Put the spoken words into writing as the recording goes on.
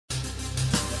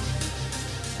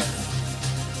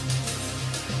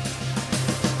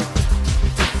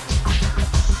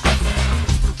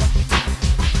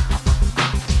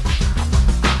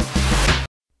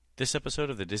This episode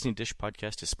of the Disney Dish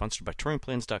Podcast is sponsored by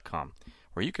TouringPlans.com,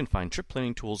 where you can find trip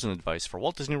planning tools and advice for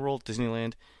Walt Disney World,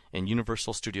 Disneyland, and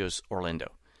Universal Studios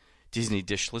Orlando. Disney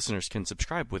Dish listeners can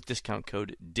subscribe with discount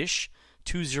code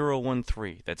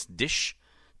DISH2013. That's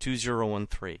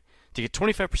DISH2013 to get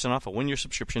 25% off a one-year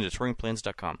subscription to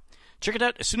TouringPlans.com. Check it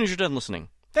out as soon as you're done listening.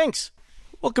 Thanks!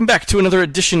 Welcome back to another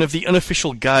edition of the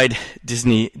unofficial guide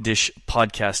Disney Dish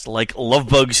Podcast. Like love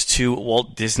bugs to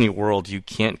Walt Disney World, you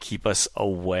can't keep us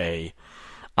away.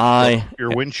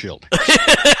 Your windshield.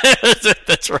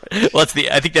 That's right. Well,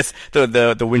 I think that's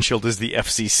the windshield is the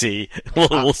FCC.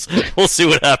 We'll see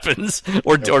what happens,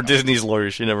 or Disney's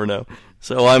lawyers. You never know.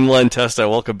 So I'm Len Testa.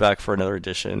 Welcome back for another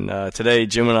edition. Today,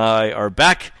 Jim and I are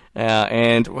back.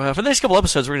 And for the next couple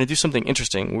episodes, we're going to do something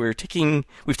interesting. We've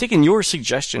taken your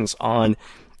suggestions on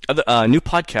other, new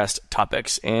podcast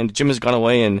topics, and Jim has gone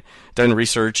away and done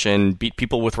research and beat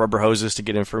people with rubber hoses to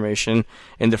get information.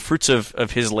 And the fruits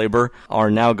of his labor are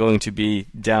now going to be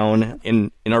down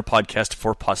in our podcast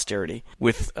for posterity,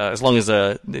 with as long as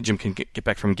Jim can get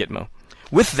back from Gitmo.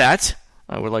 With that,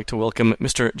 I would like to welcome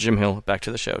Mr. Jim Hill back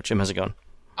to the show. Jim, how's it going?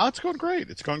 Oh, it's going great.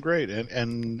 It's going great.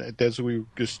 And as we were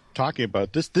just talking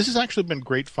about, this has actually been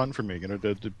great fun for me. You know,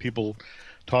 the people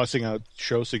tossing out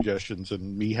show suggestions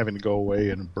and me having to go away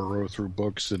and burrow through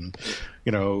books and,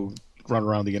 you know, run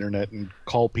around the internet and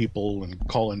call people and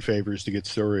call in favors to get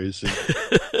stories. And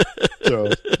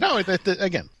so, no,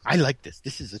 again, I like this.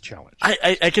 This is a challenge.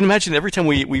 I can imagine every time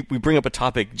we bring up a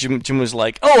topic, Jim was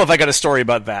like, "Oh, have I got a story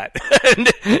about that?"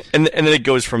 and then it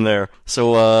goes from there.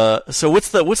 So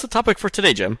what's the topic for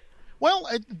today, Jim? Well,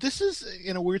 this is,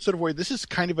 in a weird sort of way, this is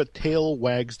kind of a tail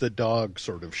wags the dog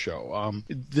sort of show.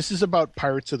 This is about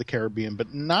Pirates of the Caribbean,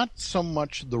 but not so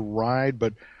much the ride,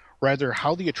 but rather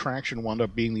how the attraction wound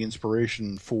up being the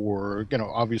inspiration for, you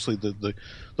know, obviously the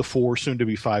four,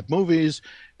 soon-to-be 5 movies,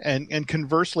 and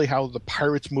conversely how the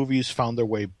Pirates movies found their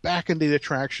way back into the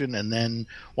attraction and then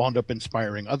wound up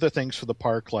inspiring other things for the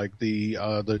park, like the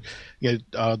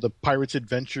Pirates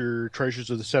Adventure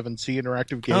Treasures of the Seven Sea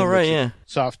interactive game. Oh, right, yeah.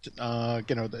 Soft,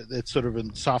 it's sort of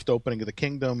a soft opening of the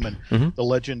kingdom, and the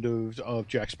Legend of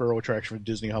Jack Sparrow attraction for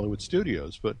Disney Hollywood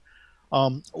Studios. But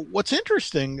what's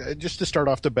interesting, just to start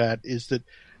off the bat, is that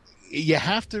you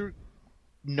have to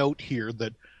note here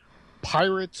that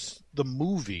Pirates, the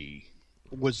movie,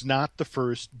 was not the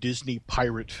first Disney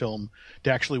pirate film to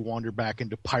actually wander back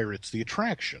into Pirates, the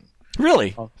attraction.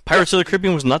 Really? Pirates of the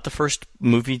Caribbean was not the first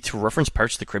movie to reference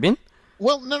Pirates of the Caribbean?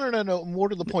 Well, no. More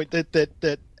to the point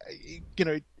that you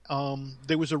know,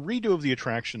 there was a redo of the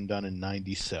attraction done in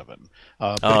 '97.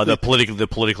 The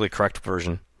politically correct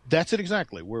version. That's it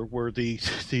exactly. Where the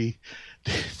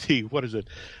what is it?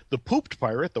 The pooped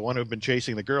pirate, the one who'd been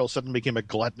chasing the girl, suddenly became a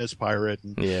gluttonous pirate,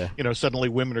 and you know, suddenly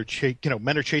men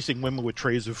are chasing women with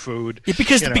trays of food. Yeah,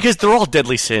 because they're all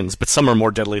deadly sins, but some are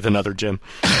more deadly than other, Jim.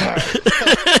 And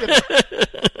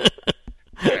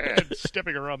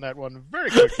stepping around that one very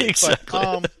quickly.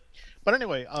 Exactly. But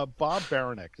anyway, Bob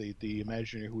Baranek, the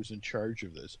Imagineer who was in charge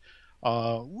of this,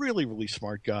 really, really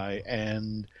smart guy,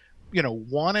 and you know,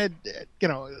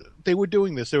 they were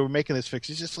doing this, they were making this fix.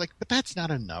 He's just like, but that's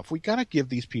not enough. We got to give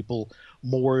these people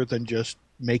more than just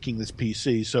making this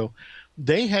PC. So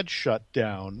they had shut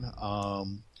down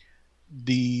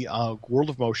the World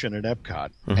of Motion at Epcot,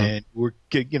 and we're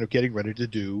getting ready to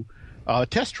do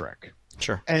Test Track.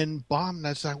 Sure. And Bob and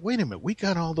I was like, wait a minute, we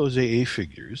got all those AA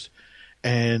figures.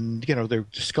 And, you know, they're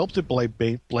sculpted by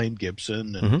Blaine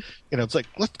Gibson. And, you know, it's like,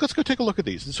 let's go take a look at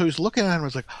these. And so he's looking at them and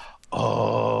was like,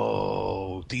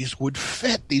 oh, these would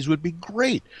fit. These would be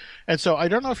great. And so I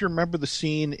don't know if you remember the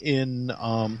scene in,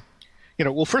 you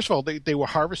know, well, first of all, they were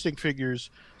harvesting figures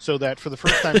so that for the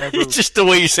first time ever. It's just the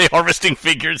way you say harvesting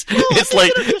figures. Well,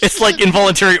 it's like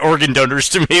involuntary organ donors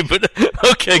to me, but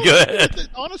okay, go ahead.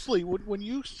 Honestly, when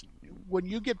you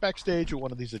get backstage at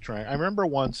one of these attractions, I remember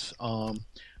once,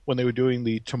 when they were doing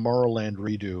the Tomorrowland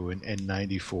redo in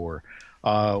 '94,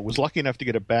 was lucky enough to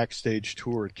get a backstage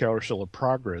tour at Carousel of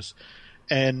Progress,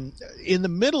 and in the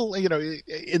middle, you know,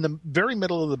 in the very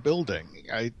middle of the building,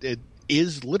 it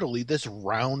is literally this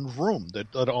round room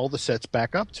that all the sets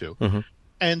back up to,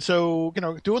 and so, you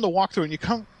know, doing the walkthrough, and you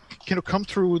come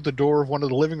through the door of one of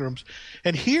the living rooms,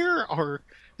 and here are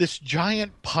this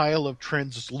giant pile of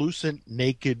translucent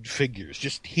naked figures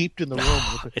just heaped in the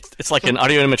room. It's like an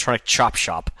audio animatronic chop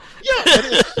shop. Yeah, it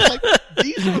is. Like,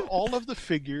 these are all of the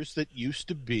figures that used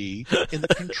to be in the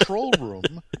control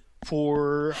room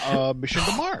for Mission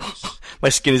to Mars. My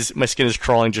skin is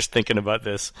crawling just thinking about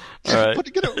this. All right. But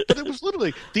it was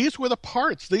literally, these were the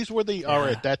parts. These were the, all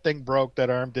right, that thing broke, that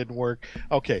arm didn't work.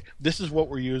 Okay, this is what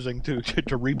we're using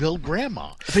to rebuild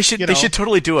Grandma. They should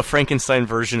totally do a Frankenstein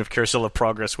version of Carousel of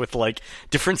Progress with like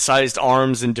different sized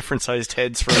arms and different sized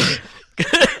heads for.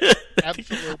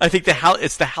 Absolutely. I think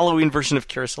it's the Halloween version of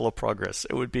Carousel of Progress.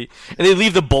 It would be, and they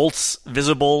leave the bolts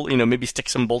visible. Maybe stick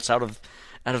some bolts out of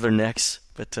their necks.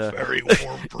 But very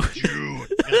warm for June.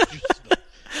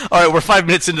 All right, we're 5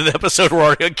 minutes into the episode. We're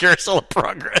already on Carousel of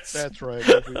Progress. That's right.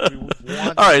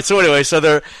 All right. So anyway,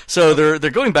 they're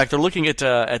going back. They're looking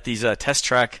at these test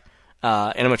track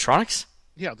animatronics.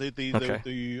 Yeah, and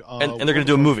they're going to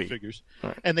do a movie. Figures.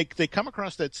 Right. And they come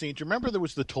across that scene. Do you remember there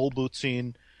was the toll booth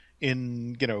scene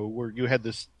in where you had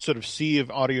this sort of sea of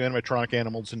audio animatronic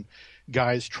animals and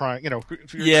guys trying,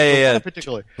 yeah.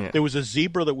 Particularly, there was a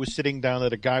zebra that was sitting down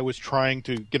that a guy was trying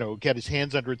to, get his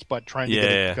hands under its butt, trying to get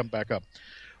it to come back up.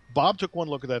 Bob took one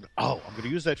look at that. Oh, I'm going to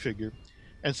use that figure.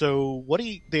 And so what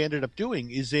they ended up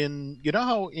doing is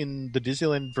how in the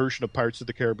Disneyland version of Pirates of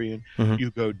the Caribbean,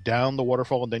 you go down the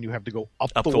waterfall and then you have to go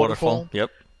up the waterfall. Yep.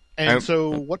 And so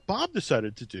what Bob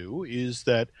decided to do is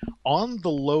that on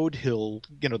the load hill,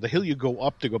 the hill you go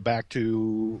up to go back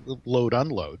to load,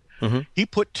 unload, he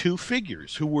put two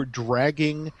figures who were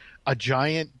dragging a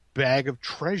giant bag of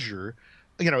treasure,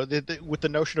 with the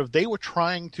notion of they were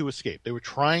trying to escape. They were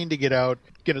trying to get out.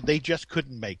 They just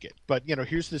couldn't make it. But,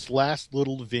 here's this last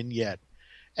little vignette.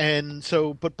 And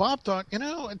so, but Bob thought,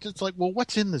 it's like, well,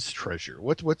 what's in this treasure?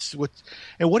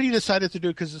 And what he decided to do,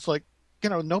 because it's like,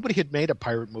 nobody had made a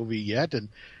pirate movie yet, and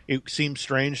it seemed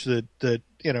strange that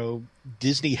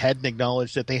Disney hadn't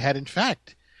acknowledged that they had in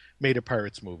fact made a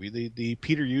pirates movie. The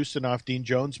Peter Ustinov, Dean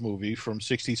Jones movie from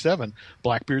 '67,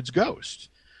 Blackbeard's Ghost.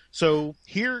 So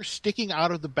here, sticking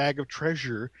out of the bag of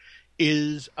treasure,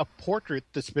 is a portrait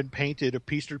that's been painted of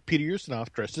Peter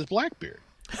Ustinov dressed as Blackbeard.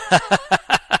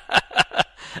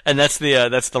 And that's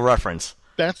the reference.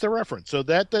 That's the reference. So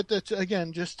that's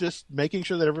again just making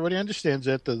sure that everybody understands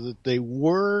that there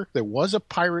was a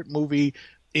pirate movie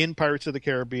in Pirates of the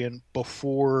Caribbean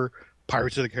before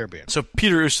Pirates of the Caribbean. So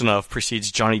Peter Ustinov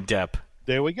precedes Johnny Depp.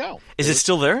 There we go. Is it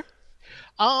still there?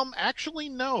 Actually,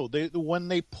 no. When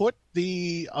they did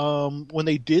the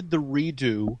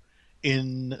redo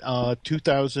in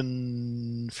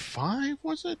 2005,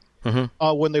 was it?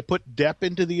 When they put Depp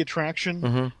into the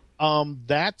attraction.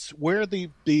 That's where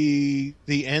the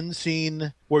end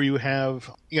scene where you have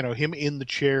him in the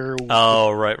chair.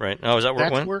 Oh, right. Oh, is that where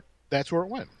it went? That's where it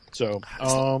went. So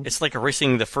it's like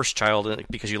erasing the first child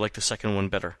because you like the second one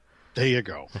better. There you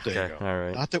go. There you go. All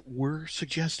right. Not that we're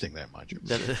suggesting that, mind you.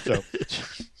 So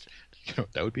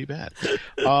that would be bad.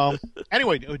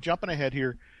 Anyway, jumping ahead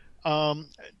here,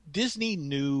 Disney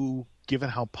knew, given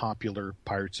how popular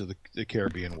Pirates of the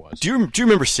Caribbean was. Do you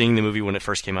remember seeing the movie when it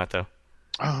first came out, though?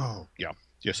 Oh, yeah.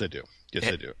 Yes, I do.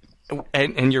 I do.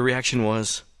 And your reaction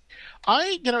was?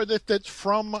 That's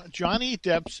from Johnny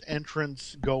Depp's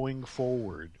entrance going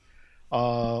forward.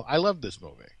 I love this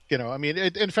movie.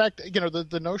 In fact,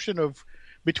 the notion of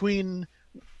between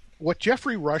what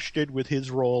Jeffrey Rush did with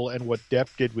his role and what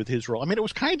Depp did with his role. I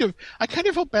was I kind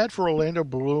of felt bad for Orlando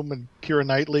Bloom and Keira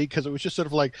Knightley, because it was just sort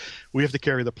of like, we have to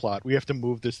carry the plot. We have to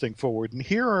move this thing forward. And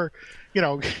here are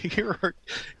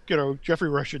Jeffrey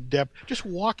Rush and Depp just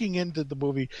walking into the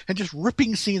movie and just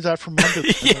ripping scenes out from under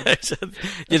them.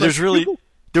 There was really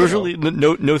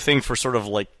no thing for sort of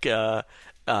like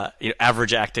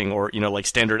average acting or like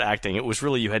standard acting. It was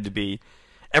really, you had to be,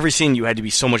 every scene you had to be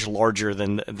so much larger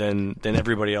than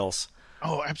everybody else.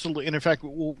 Oh, absolutely. And in fact,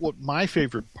 what my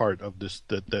favorite part of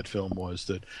that film was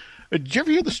that. Did you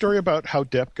ever hear the story about how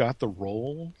Depp got the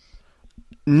role?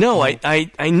 No,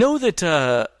 I know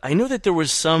that there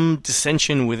was some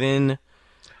dissension within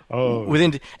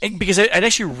because I'd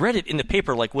actually read it in the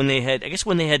paper, like when they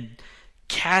had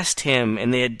cast him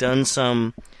and they had done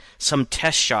some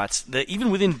test shots, that even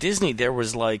within Disney there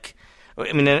was like,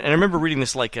 and I remember reading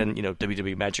this like in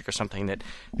WWE Magic or something, that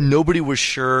nobody was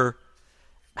sure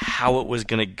how it was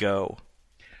going to go.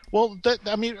 Well,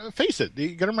 face it,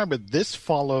 you got to remember, this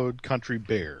followed Country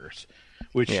Bears,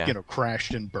 which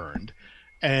crashed and burned.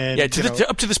 And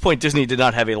up to this point, Disney did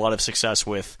not have a lot of success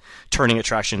with turning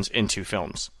attractions into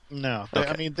films. No,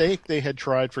 okay. They had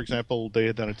tried. For example, they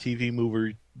had done a TV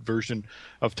movie version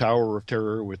of Tower of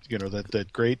Terror with that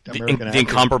great American actor. The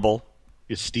incomparable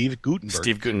is Steve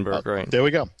Guttenberg. Right. There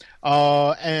we go.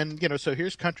 And so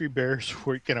here's Country Bears,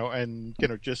 where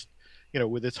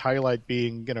with its highlight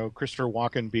being Christopher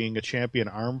Walken being a champion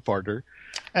arm farter,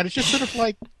 and it's just sort of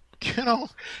like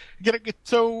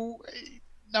so.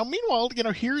 now, meanwhile,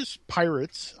 here's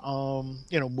Pirates,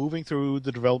 moving through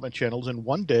the development channels, and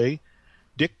one day,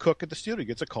 Dick Cook at the studio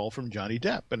gets a call from Johnny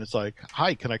Depp, and it's like,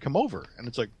 "Hi, can I come over?" And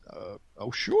it's like, "Oh,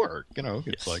 sure."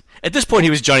 It's like, at this point, he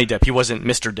was Johnny Depp. He wasn't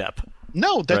Mr. Depp.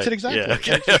 No, that's right. it exactly. Yeah,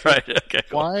 okay. Right. Okay.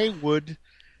 Cool. Why would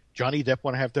Johnny Depp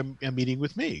want to have a meeting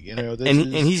with me? And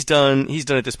he's done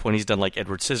at this point. He's done like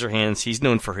Edward Scissorhands. He's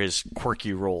known for his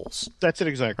quirky roles. That's it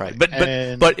exactly.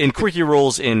 Right. But in quirky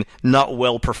roles in not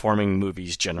well performing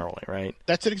movies generally, right?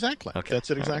 That's it exactly. Okay.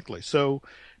 That's it exactly. Right.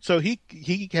 So he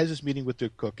has this meeting with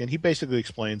Dick Cook, and he basically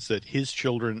explains that his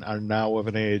children are now of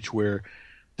an age where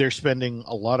they're spending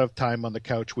a lot of time on the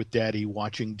couch with Daddy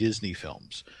watching Disney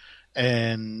films,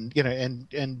 and and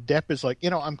Depp is like,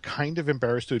 I'm kind of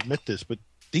embarrassed to admit this, but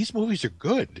these movies are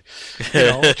good,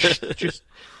 and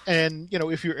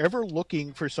if you're ever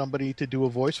looking for somebody to do a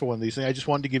voice for one of these things, I just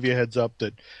wanted to give you a heads up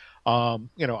that I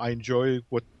enjoy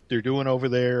what they're doing over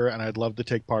there, and I'd love to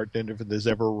take part in it. If there's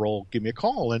ever a role, give me a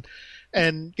call.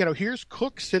 And here's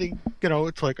Cook sitting,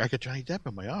 it's like, I got Johnny Depp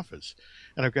in my office,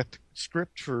 and I've got the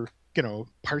script for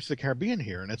Pirates of the Caribbean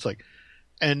here, and it's like,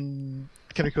 and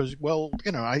he goes, well,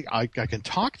 I can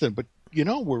talk to them, but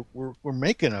we're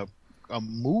making a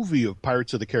movie of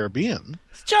Pirates of the Caribbean.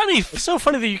 Johnny, so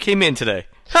funny that you came in today.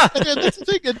 And that's the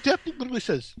thing. And Depp literally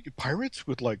says, "Pirates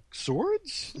with like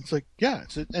swords?" It's like, yeah.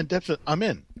 And Depp said, "I'm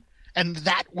in." And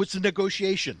that was the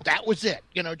negotiation. That was it.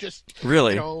 Just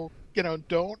really. Don't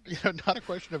not a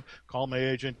question of call my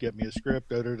agent, get me a script.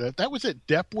 That was it.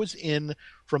 Depp was in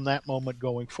from that moment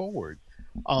going forward.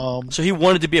 So he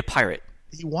wanted to be a pirate.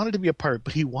 He wanted to be a pirate,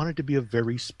 but he wanted to be a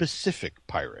very specific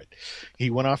pirate. He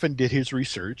went off and did his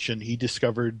research, and he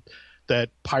discovered that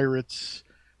pirates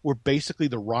were basically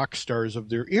the rock stars of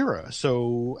their era.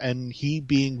 So, and he,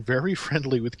 being very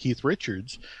friendly with Keith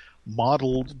Richards,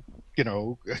 modeled,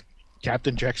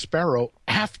 Captain Jack Sparrow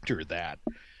after that.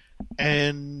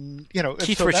 And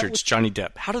Keith Richards, Johnny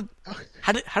Depp. How did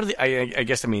they? I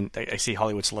guess I see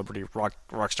Hollywood celebrity rock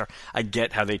star. I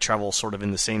get how they travel sort of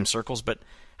in the same circles, but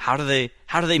how do they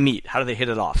meet? How do they hit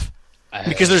it off?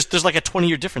 Because there's like a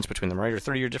 20-year difference between them, right, or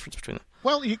 30-year difference between them.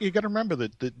 Well, you got to remember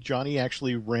that Johnny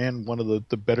actually ran one of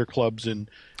the better clubs in.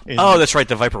 Oh, that's right,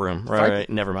 the Viper Room. Right.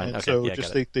 Never mind. And okay, so yeah,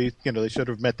 just they should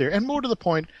have met there, and more to the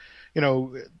point,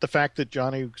 the fact that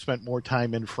Johnny spent more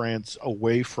time in France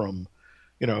away from.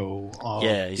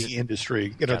 The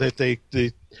industry.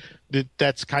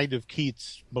 That's kind of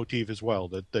Keith's motif as well.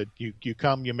 That you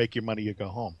come, you make your money, you go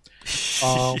home.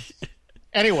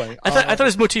 Anyway, I thought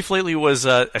his motif lately was,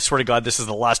 I swear to God, this is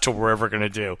the last tour we're ever going to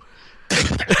do.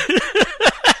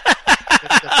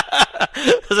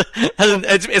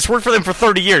 It's worked for them for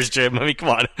 30 years, Jim. I mean, come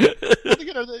on.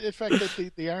 In fact,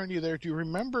 the irony there. Do you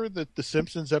remember that the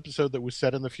Simpsons episode that was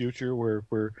set in the future, where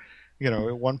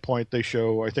at one point they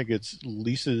show, I think it's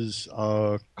Lisa's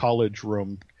college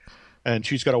room, and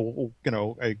she's got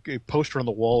a poster on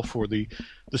the wall for the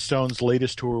Stones'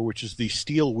 latest tour, which is the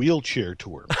Steel Wheelchair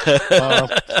Tour.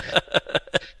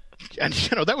 And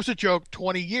that was a joke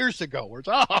 20 years ago. Where it's,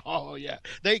 oh yeah,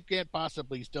 they can't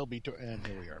possibly still be. And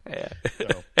here we are. Yeah.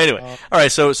 So, anyway, all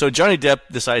right. So Johnny Depp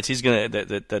decides he's gonna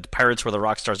that pirates were the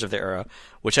rock stars of their era,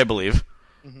 which I believe.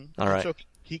 Mm-hmm. All right. So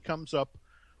he comes up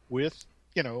with.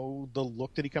 The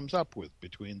look that he comes up with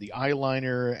between the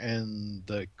eyeliner and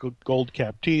the gold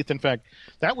cap teeth. In fact,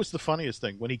 that was the funniest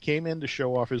thing when he came in to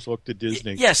show off his look to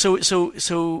Disney. Yeah. So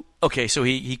okay. So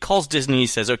he calls Disney. He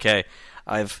says, "Okay,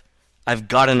 I've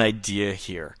got an idea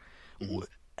here." Mm-hmm.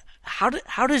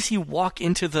 How does he walk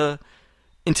into the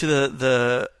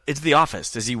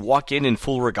office? Does he walk in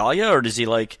full regalia, or does he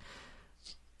like?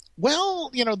 Well,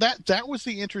 that was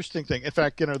the interesting thing. In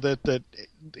fact, that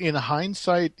in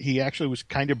hindsight, he actually was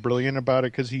kind of brilliant about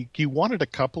it, because he wanted a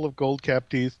couple of gold cap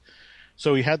teeth.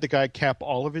 So he had the guy cap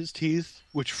all of his teeth,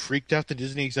 which freaked out the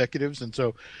Disney executives. And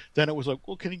so then it was like,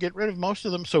 well, can you get rid of most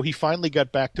of them? So he finally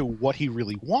got back to what he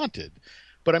really wanted.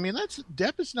 But I mean,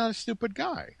 Depp is not a stupid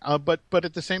guy. But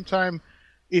at the same time,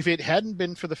 if it hadn't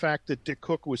been for the fact that Dick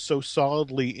Cook was so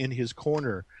solidly in his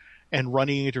corner and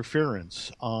running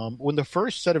interference. When the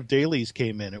first set of dailies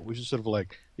came in, it was just sort of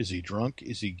like, is he drunk?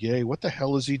 Is he gay? What the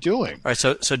hell is he doing? All right,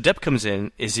 so Depp comes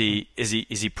in. Is he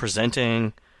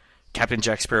presenting Captain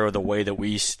Jack Sparrow the way that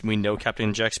we know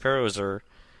Captain Jack Sparrow? Is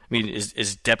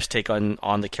Depp's take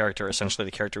on the character essentially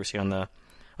the character we see on the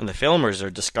film, or is there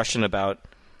a discussion about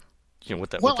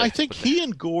I think he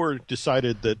and Gore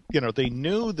decided that they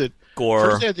knew that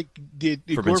Gore Gore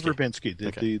Verbinski,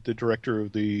 the director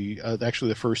of actually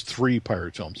the first 3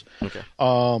 pirate films. Okay.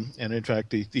 And in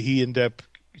fact, he and Depp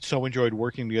so enjoyed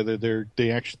working together. They're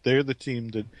the team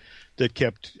that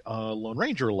kept Lone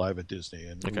Ranger alive at Disney,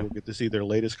 and we'll get to see their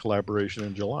latest collaboration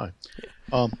in July.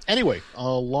 Anyway,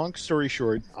 long story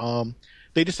short,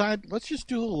 they decide, let's just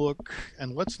do a look,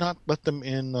 and let's not let them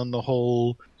in on the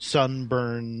whole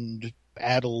sunburned,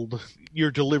 addled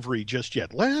your delivery just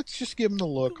yet. Let's just give them the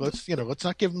look. Let's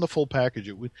not give them the full package.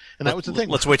 And that was the thing.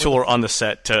 Let's wait till we're on the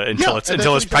set until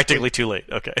it's practically too late.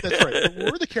 Okay, that's right.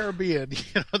 We're the Caribbean.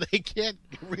 They can't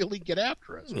really get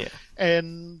after us. Yeah,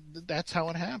 and that's how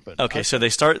it happened. Okay, so they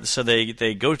start. So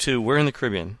they go to where in the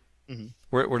Caribbean? Mm-hmm.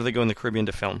 Where do they go in the Caribbean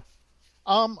to film?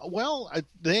 Well,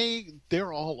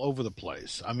 they're all over the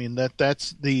place. I mean,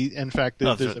 that's the. In fact,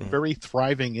 there's a very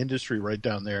thriving industry right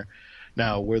down there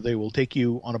now, where they will take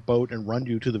you on a boat and run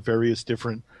you to the various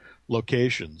different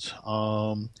locations.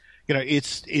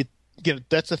 That's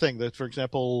the thing. That, for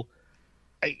example,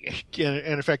 and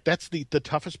in fact, that's the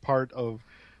toughest part of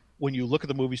when you look at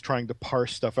the movies trying to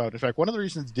parse stuff out. In fact, one of the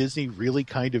reasons Disney really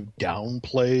kind of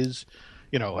downplays,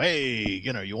 hey,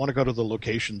 you want to go to the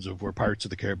locations of where Pirates of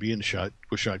the Caribbean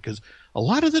was shot, because a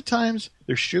lot of the times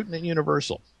they're shooting at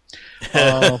Universal.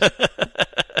 Now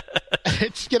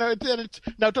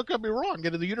don't get me wrong.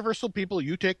 The Universal people,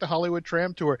 you take the Hollywood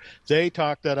tram tour, they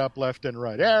talk that up left and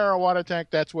right. Air, water tank,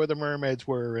 that's where the mermaids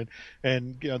were,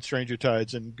 and Stranger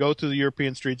Tides, and go through the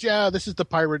European streets. Yeah, this is the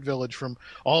pirate village from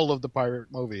all of the pirate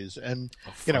movies, and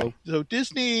so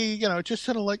Disney, just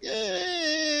sort of like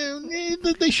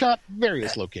they shot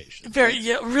various locations.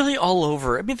 Really all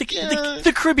over. I mean,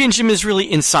 the Caribbean, Jim, is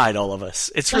really inside all of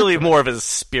us. It's really more of a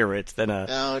spirit than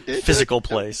a physical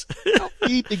place. Don't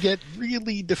need to get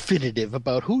really definitive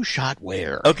about who shot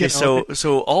where. Okay, so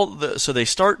they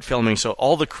start filming. So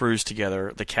all the crews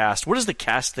together, the cast. What does the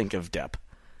cast think of Depp?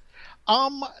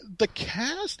 The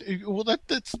cast. Well,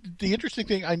 that's the interesting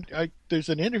thing. I there's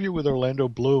an interview with Orlando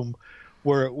Bloom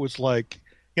where it was like,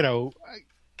 he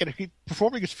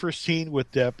performing his first scene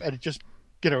with Depp, and it just,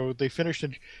 they finished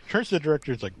and turns to the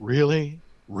director. It's like, really.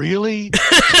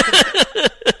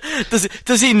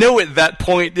 Does he know at that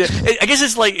point? I guess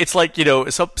it's like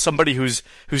somebody who's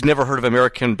never heard of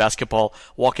American basketball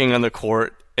walking on the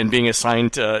court and being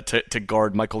assigned to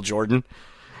guard Michael Jordan.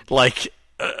 Like,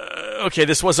 okay,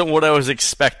 this wasn't what I was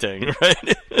expecting,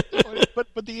 right?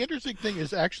 But the interesting thing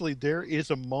is actually there is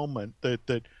a moment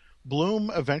that Bloom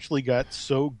eventually got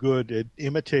so good at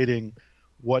imitating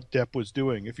what Depp was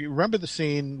doing. If you remember the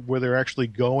scene where they're actually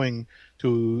going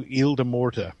to Ile de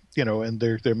Morta, and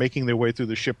they're making their way through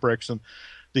the shipwrecks and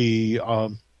the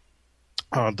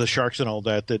sharks and all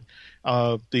that, the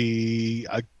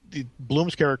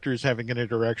Bloom's character is having an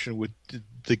interaction with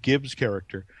the Gibbs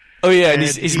character. Oh yeah, and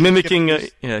he's mimicking.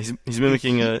 He's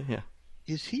mimicking. Yeah.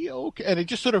 Is he okay? And it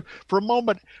just sort of, for a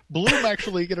moment, Bloom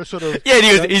actually, sort of. Yeah, and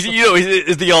he's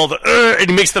and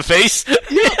he makes the face. Yeah,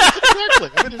 exactly.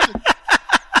 I mean,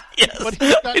 yes,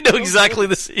 I know exactly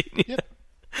the scene. Yeah.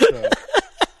 So.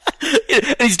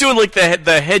 And he's doing like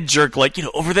the head jerk, like,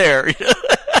 over there.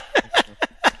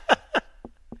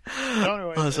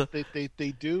 Anyway,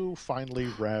 they do finally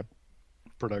wrap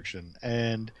production,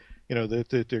 and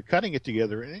they're cutting it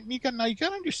together. And you got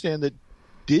to understand that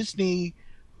Disney,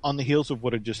 on the heels of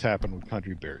what had just happened with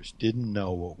Country Bears, didn't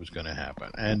know what was going to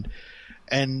happen, and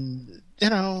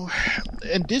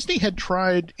Disney had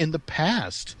tried in the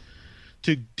past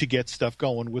to get stuff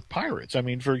going with pirates. I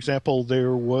mean, for example,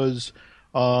 there was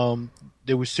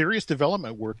serious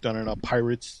development work done on a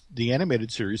Pirates, the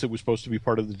animated series that was supposed to be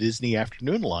part of the Disney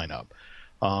afternoon lineup.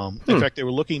 In fact, they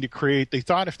were looking to they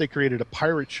thought if they created a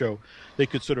pirate show, they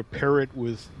could sort of pair it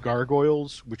with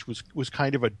Gargoyles, which was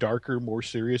kind of a darker, more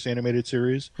serious animated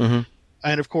series. Mm-hmm.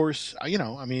 And of course,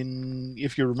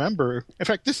 if you remember, in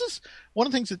fact, this is one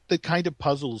of the things that kind of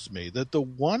puzzles me, that the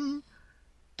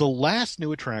last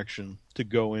new attraction to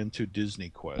go into Disney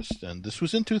Quest, and this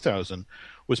was in 2000,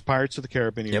 was Pirates of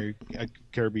the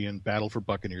Caribbean Battle for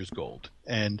Buccaneer's Gold.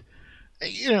 And,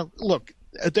 look,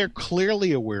 they're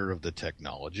clearly aware of the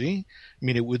technology. I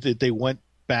mean, they went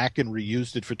back and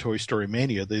reused it for Toy Story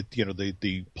Mania. They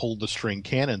pulled the string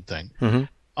cannon thing.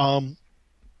 Mm-hmm.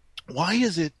 Why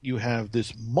is it you have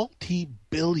this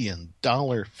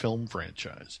multi-billion-dollar film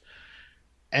franchise,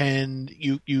 and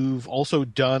you've also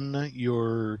done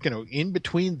your, in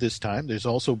between this time, there's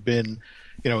also been,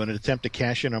 an attempt to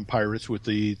cash in on Pirates with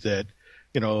that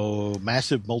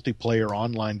massive multiplayer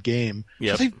online game.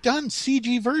 Yep. So they've done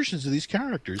CG versions of these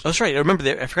characters. Oh, that's right. I remember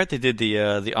I forgot they did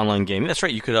the online game. That's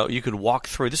right. You could walk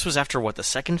through. This was after what, the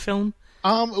second film?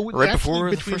 Right before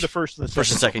between the first and the second.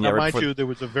 First and second, yeah. Mind you, there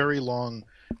was a very long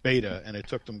beta, and it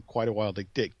took them quite a while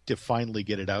to finally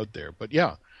get it out there. But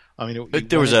yeah, I mean,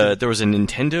 There was a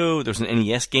Nintendo, there was an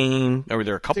NES game, or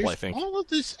there were a couple, I think. All of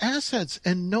these assets,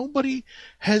 and nobody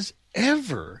has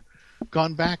ever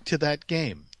gone back to that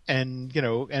game and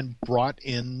brought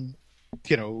in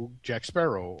Jack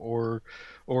Sparrow or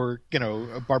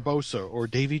Barbossa or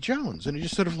Davy Jones, and it's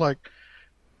just sort of like,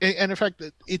 and in fact,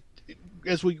 it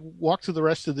as we walk through the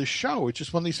rest of the show, it's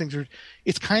just one of these things where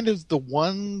it's kind of the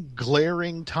one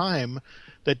glaring time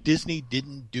that Disney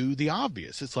didn't do the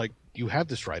obvious. It's like, you have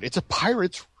this right. It's a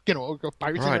Pirates, a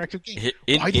Pirates interactive game.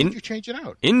 Why didn't you change it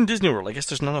out? In Disney World, I guess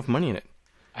there's not enough money in it.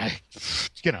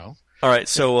 All right,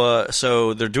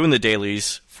 so they're doing the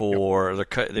dailies for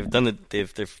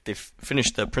they've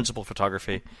finished the principal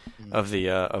photography of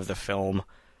the film.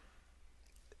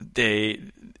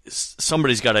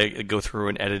 Somebody's got to go through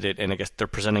and edit it, and I guess they're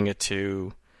presenting it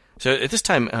to. So at this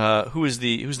time, who's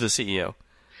the CEO?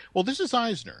 Well, this is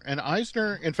Eisner, and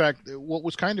Eisner, in fact, what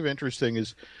was kind of interesting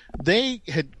is they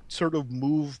had sort of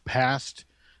moved past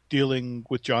dealing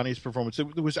with Johnny's performance.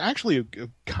 It was actually a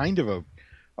kind of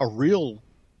a real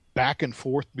back and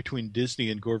forth between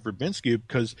Disney and Gore Verbinski,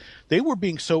 because they were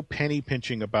being so penny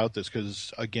pinching about this.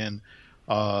 Because again,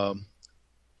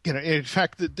 in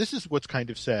fact, this is what's kind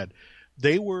of sad.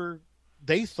 They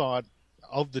thought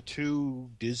of the two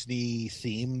Disney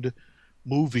themed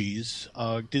movies,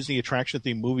 Disney attraction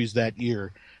themed movies that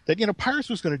year, that Pirates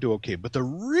was going to do okay, but the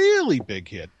really big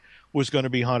hit was going to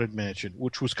be Haunted Mansion,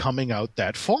 which was coming out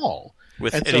that fall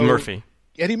with Eddie Murphy.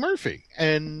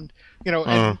 And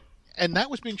and that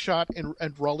was being shot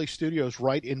at Raleigh Studios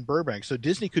right in Burbank, so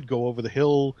Disney could go over the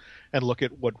hill and look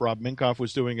at what Rob Minkoff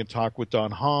was doing and talk with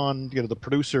Don Hahn, the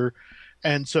producer.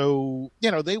 And so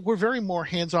they were very more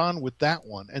hands-on with that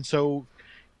one. And so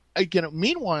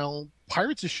meanwhile,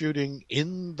 Pirates is shooting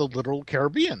in the Little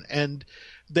Caribbean, and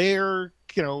they're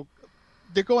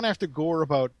going after Gore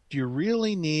about, do you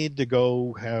really need to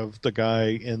go have the guy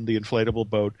in the inflatable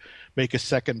boat make a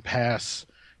second pass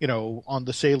on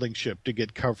the sailing ship to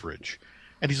get coverage?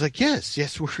 And he's like, yes,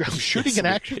 I'm shooting an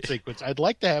action sequence. I'd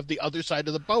like to have the other side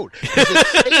of the boat, because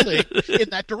it's sailing in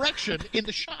that direction in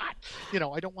the shot.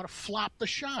 I don't want to flop the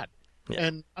shot. Yeah.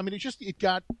 And I mean, it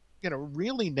got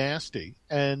really nasty,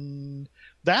 and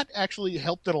that actually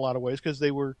helped in a lot of ways, because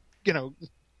they were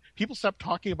people stopped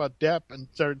talking about Depp and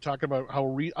started talking about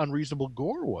how unreasonable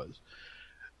Gore was.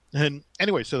 And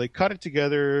anyway, so they cut it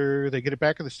together, they get it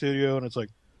back in the studio, and it's like,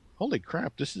 holy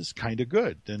crap, this is kind of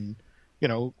good. And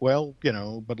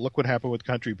but look what happened with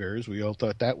Country Bears. We all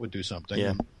thought that would do something.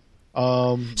 Yeah.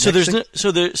 So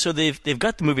they've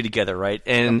got the movie together, right?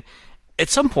 And at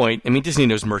some point, I mean, Disney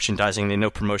knows merchandising, they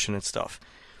know promotion and stuff.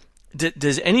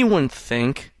 Does anyone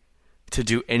think to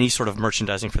do any sort of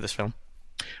merchandising for this film?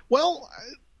 Well,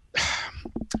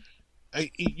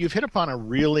 you've hit upon a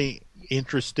really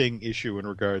interesting issue in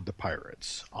regard to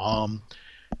Pirates.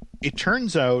 It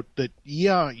turns out that,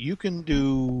 you can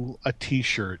do a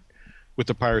T-shirt with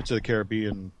the Pirates of the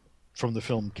Caribbean from the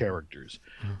film characters.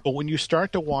 Mm-hmm. But when you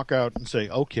start to walk out and say,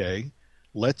 okay,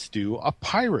 let's do a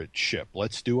pirate ship,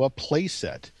 let's do a play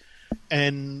set.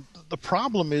 And the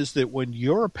problem is that when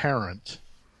you're a parent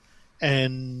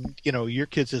and, your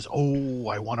kid says, oh,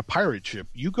 I want a pirate ship,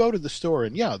 you go to the store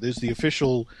and, there's the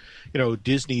official,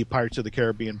 Disney Pirates of the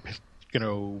Caribbean,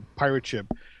 pirate ship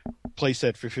play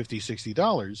set for $50,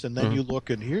 $60. And then you look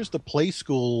and here's the play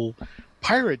school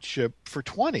pirate ship for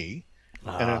 $20.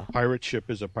 And a pirate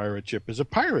ship is a pirate ship is a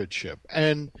pirate ship.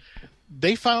 And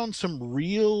they found some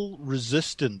real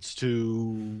resistance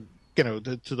to,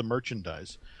 to the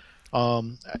merchandise,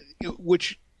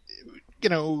 which,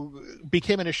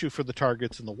 became an issue for the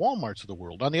Targets and the Walmarts of the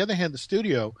world. On the other hand, the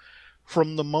studio,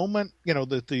 from the moment,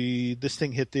 that this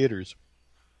thing hit theaters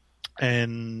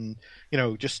and,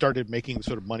 just started making the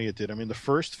sort of money it did. I mean, the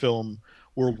first film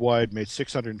worldwide made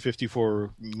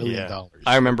 $654 million. Yeah.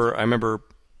 I remember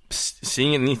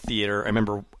seeing it in the theater.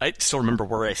 I still remember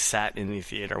where I sat in the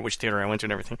theater, which theater I went to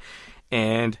and everything.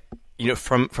 And,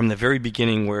 from the very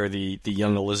beginning where the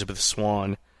young Elizabeth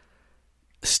Swann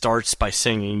starts by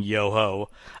singing Yo-Ho,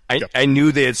 I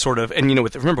knew they had sort of, and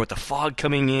remember with the fog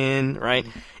coming in, right?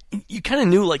 Mm-hmm. You kind of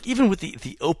knew, like, even with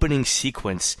the opening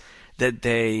sequence, that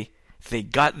they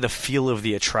got the feel of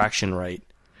the attraction right.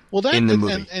 Well, in the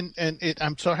movie. And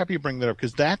I'm so happy you bring that up,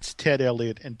 because that's Ted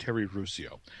Elliott and Terry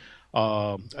Russo.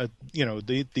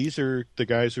 These are the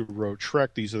guys who wrote Shrek.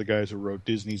 These are the guys who wrote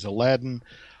Disney's Aladdin,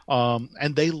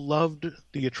 and they loved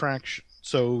the attraction.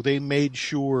 So they made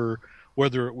sure,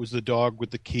 whether it was the dog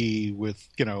with the key with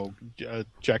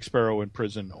Jack Sparrow in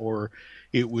prison, or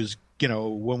it was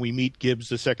when we meet Gibbs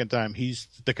the second time, he's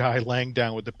the guy laying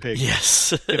down with the pig.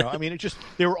 Yes, I mean,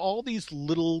 there were all these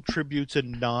little tributes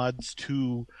and nods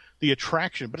to the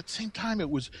attraction, but at the same time, it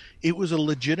was a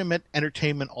legitimate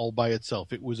entertainment all by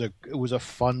itself. It was a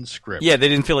fun script. Yeah, they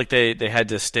didn't feel like they had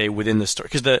to stay within the story,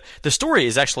 because the story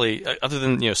is actually, other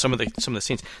than some of the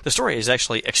scenes, the story is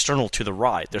actually external to the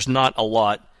ride. There's not a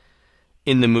lot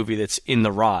in the movie that's in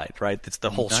the ride, right? It's the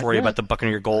whole story about the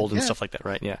Buccaneer Gold and stuff like that,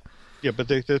 right? Yeah. Yeah, but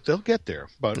they'll get there.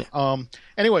 But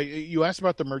anyway, you asked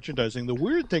about the merchandising. The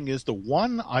weird thing is the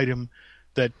one item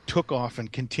that took off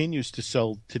and continues to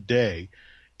sell today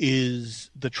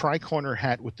is the tri-corner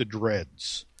hat with the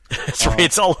dreads. That's right.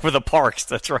 It's all over the parks.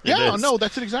 That's right. Yeah, no,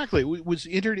 that's it exactly. It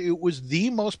was the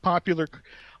most popular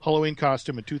Halloween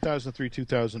costume in 2003,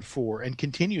 2004, and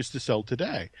continues to sell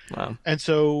today. Wow. And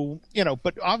so,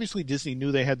 but obviously Disney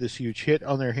knew they had this huge hit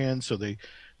on their hands, so they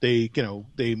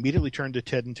immediately turned to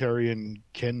Ted and Terry and,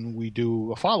 can we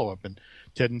do a follow-up? And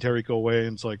Ted and Terry go away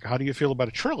and it's like, how do you feel about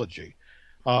a trilogy?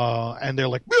 And they're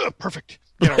like, perfect.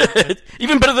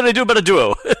 Even better than I do about a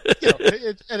duo. But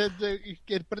at the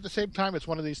same time, it's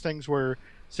one of these things where,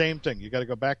 same thing. You got to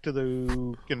go back to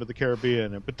the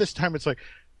Caribbean, but this time it's like,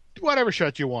 whatever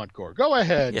shot you want, Gore. Go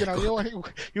ahead. Yeah,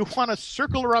 you want to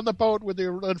circle around the boat with the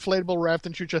inflatable raft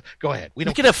and shoot. Go ahead. We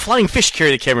can have flying fish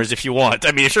carry the cameras if you want.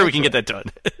 I mean, sure, we can get that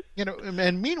done.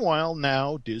 And meanwhile,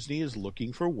 now Disney is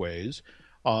looking for ways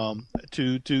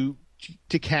to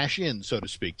cash in, so to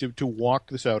speak, to walk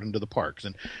this out into the parks.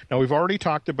 And now we've already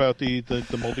talked about the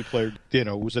multiplayer.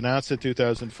 It was announced in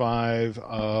 2005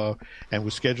 and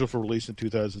was scheduled for release in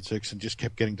 2006, and just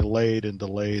kept getting delayed and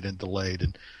delayed and delayed.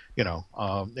 And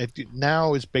it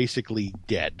now is basically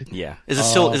dead. Yeah, is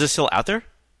it still out there?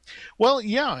 Well,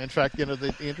 yeah. In fact,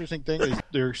 the interesting thing is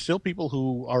there are still people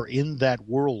who are in that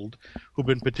world who've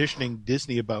been petitioning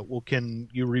Disney about, well, can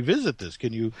you revisit this?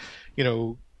 Can you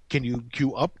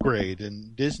upgrade?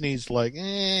 And Disney's like,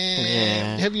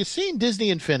 have you seen Disney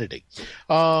Infinity?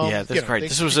 Yeah, that's right.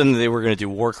 This was when they were going to do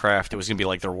Warcraft. It was going to be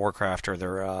like their Warcraft or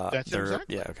their. That's it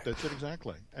exactly. Yeah, okay. That's it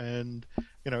exactly. And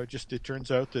it turns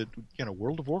out that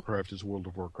World of Warcraft is World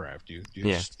of Warcraft. You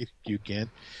can't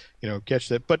catch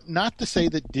that. But not to say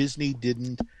that Disney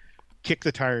didn't kick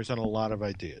the tires on a lot of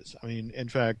ideas. I mean, in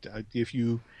fact, if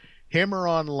you hammer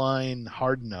online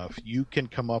hard enough, you can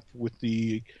come up with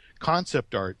the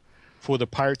concept art for the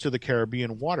Pirates of the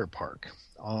Caribbean water park.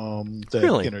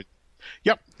 Really?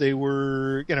 Yep. They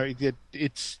were.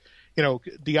 It's.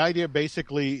 The idea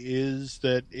basically is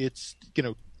that it's.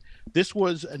 This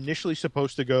was initially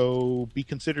supposed to be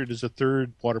considered as a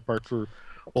third water park for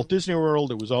Walt Disney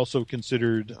World. It was also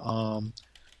considered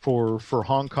for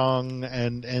Hong Kong,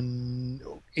 and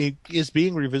it is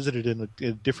being revisited in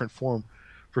a different form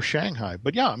for Shanghai.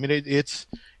 But yeah, I mean it's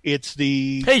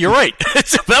the. Hey, you're right.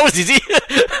 That was easy.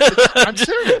 I'm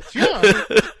serious. Yeah.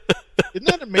 Isn't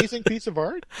that an amazing piece of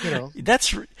art?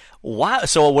 That's wow.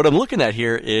 So what I'm looking at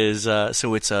here is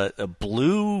so it's a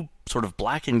blue, sort of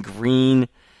black and green,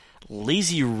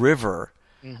 lazy river.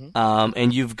 Mm-hmm.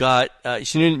 And you've got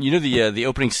the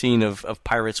opening scene of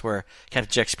Pirates where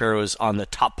Captain Jack Sparrow is on the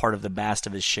top part of the mast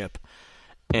of his ship,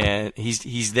 and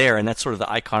he's there, and that's sort of the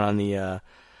icon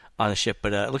on the ship.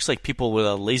 But it looks like people with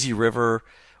a lazy river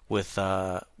with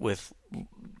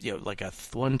like a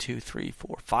 1, 2, 3,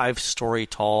 4, 5-story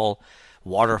tall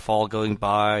waterfall going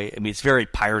by. I mean, it's very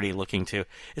piratey looking too.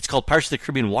 It's called Pirates of the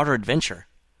Caribbean Water Adventure.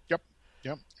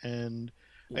 Yep. And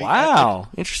wow,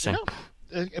 interesting.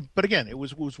 But again, it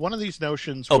was one of these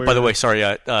notions. Oh, by the way, sorry.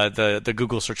 The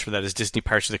Google search for that is Disney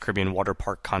Pirates of the Caribbean Water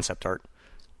Park concept art.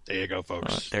 There you go,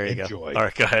 folks. There you Enjoy. go. All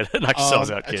right, go ahead. Knock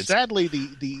yourselves out, kids. Sadly,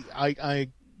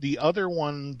 the other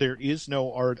one, there is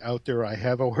no art out there. I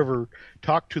have, however,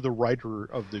 talked to the writer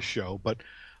of this show, but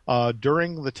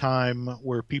during the time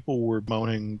where people were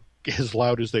moaning as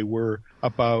loud as they were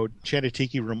about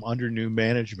Tiki Room under new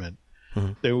management,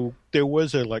 mm-hmm. there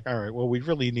was all right, well, we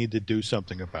really need to do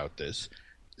something about this.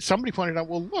 Somebody pointed out,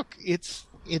 well, look,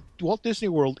 Walt Disney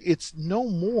World, it's no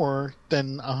more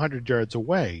than 100 yards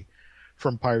away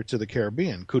from Pirates of the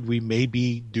Caribbean. Could we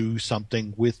maybe do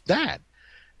something with that?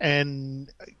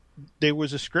 And there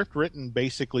was a script written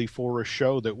basically for a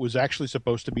show that was actually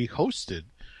supposed to be hosted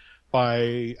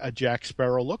by a Jack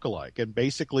Sparrow lookalike. And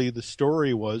basically the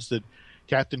story was that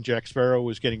Captain Jack Sparrow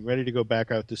was getting ready to go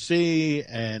back out to sea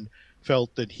and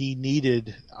felt that he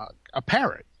needed a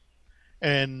parrot.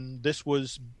 And this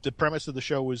was the premise of the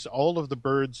show, was all of the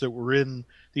birds that were in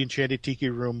the Enchanted Tiki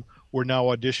Room were now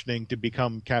auditioning to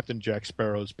become Captain Jack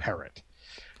Sparrow's parrot.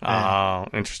 Oh,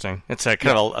 interesting. It's a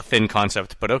kind of a thin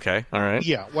concept, but okay, all right.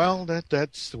 Yeah, well,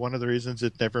 that's one of the reasons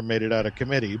it never made it out of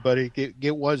committee, but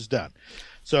it was done.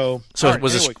 So right,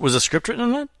 was a script written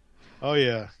on that? Oh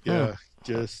yeah.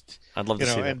 Just I'd love to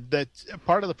see that. And that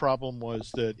part of the problem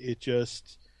was that it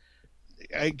just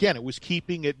again, it was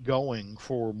keeping it going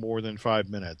for more than 5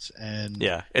 minutes, and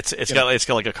Yeah, it's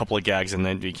got like a couple of gags, and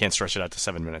then you can't stretch it out to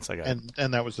 7 minutes. I got it.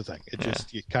 and that was the thing. It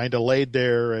just you kind of laid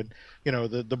there, and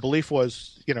the belief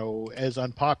was as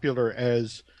unpopular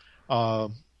as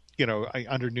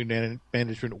under new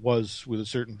management was with a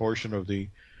certain portion of the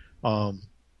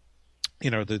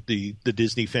the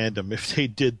Disney fandom. If they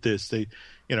did this,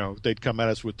 they'd come at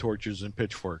us with torches and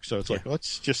pitchforks. So it's like,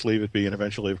 let's just leave it be. And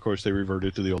eventually, of course, they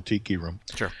reverted to the old tiki room.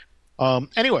 Sure.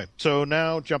 Anyway, so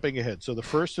now jumping ahead. So the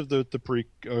first of the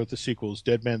sequels,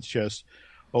 Dead Man's Chest,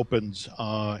 opens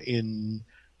in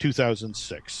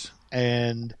 2006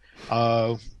 and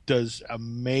does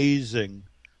amazing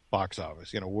box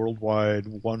office. Worldwide,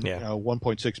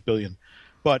 1.6 billion.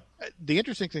 But the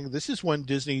interesting thing, this is when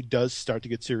Disney does start to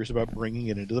get serious about bringing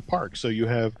it into the park. So you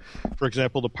have, for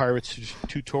example, the Pirates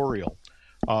tutorial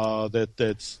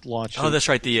that's launched. Oh, that's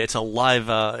right. It's a live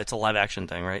action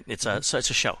thing, right? It's a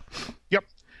show. Yep.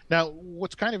 Now,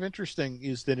 what's kind of interesting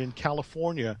is that in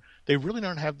California, they really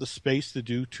don't have the space to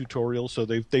do tutorials, so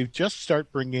they've just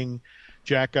start bringing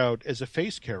Jack out as a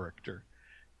face character.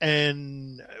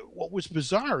 And what was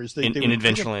bizarre is in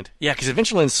Adventureland, because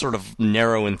Adventureland's sort of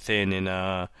narrow and thin in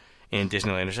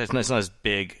Disneyland. It's not as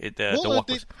big.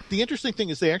 The interesting thing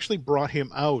is they actually brought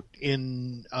him out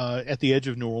in at the edge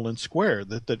of New Orleans Square.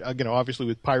 That obviously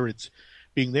with pirates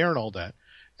being there and all that,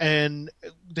 and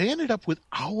they ended up with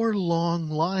hour-long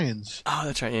lines. Oh,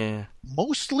 that's right. Yeah.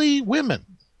 Mostly women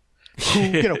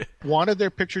who wanted their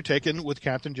picture taken with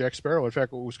Captain Jack Sparrow. In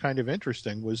fact, what was kind of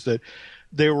interesting was that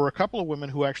there were a couple of women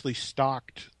who actually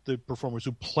stalked the performers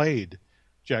who played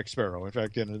Jack Sparrow. In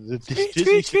fact, the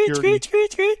Disney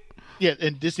security,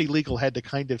 and Disney Legal had to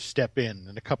kind of step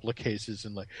in a couple of cases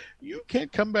and you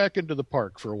can't come back into the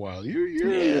park for a while.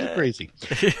 You're crazy.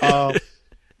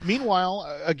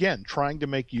 Meanwhile, again, trying to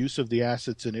make use of the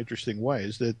assets in interesting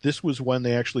ways, that this was when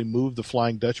they actually moved the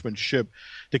Flying Dutchman ship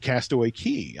to Castaway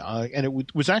Cay. And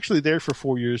it was actually there for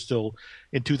 4 years till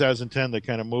in 2010 they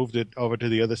kind of moved it over to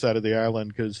the other side of the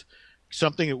island because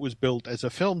something that was built as a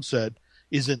film set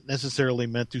isn't necessarily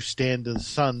meant to stand in the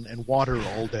sun and water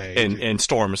all day. And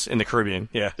storms in the Caribbean,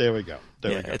 yeah. There we go.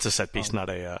 There we go. It's a set piece, not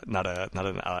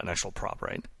an actual prop,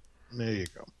 right? There you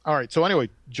go. All right, so anyway,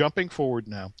 jumping forward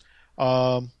now.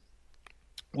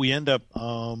 We end up.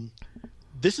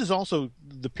 This is also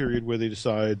the period where they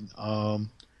decide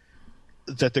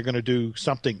that they're going to do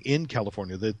something in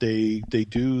California. That they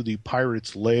do the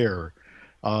Pirates Lair.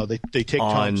 They take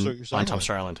Tom Sawyer's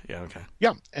Island. Yeah, okay.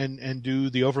 Yeah, and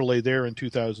do the overlay there in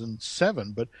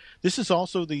 2007. But this is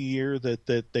also the year that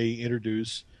they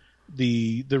introduce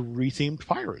the rethemed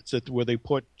pirates, where they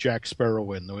put Jack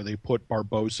Sparrow in, where they put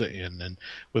Barbossa in, and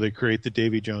where they create the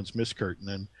Davy Jones Mist Curtain.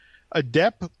 And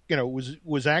Depp,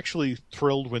 was actually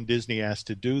thrilled when Disney asked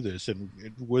to do this, and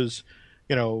it was,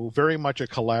 very much a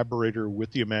collaborator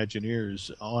with the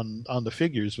Imagineers on the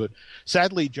figures. But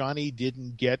sadly, Johnny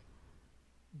didn't get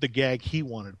the gag he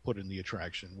wanted to put in the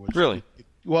attraction. Really?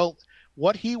 Well,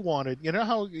 what he wanted,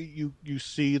 how you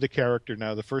see the character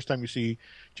now. The first time you see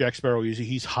Jack Sparrow,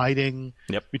 he's hiding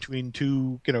between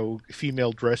two,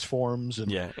 female dress forms, and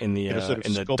in the sort of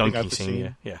in the scoping donkey out the scene.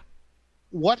 scene. Yeah.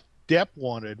 What Depp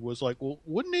wanted was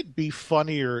wouldn't it be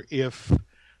funnier if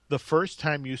the first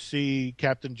time you see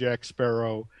Captain Jack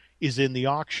Sparrow is in the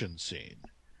auction scene,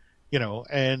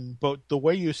 but the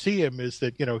way you see him is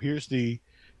that here's the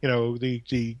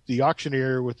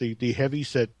auctioneer with the heavy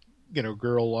set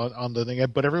girl on the thing,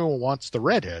 but everyone wants the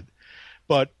redhead.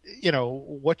 But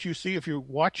what you see if you're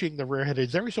watching the redhead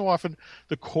is every so often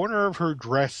the corner of her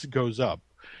dress goes up,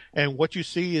 and what you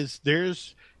see is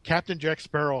there's Captain Jack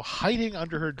Sparrow hiding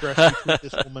under her dress between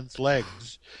this woman's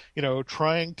legs,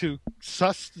 trying to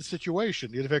suss the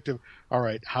situation. The effect of, all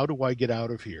right, how do I get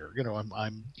out of here?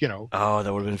 I'm. Oh,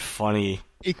 that would have been funny.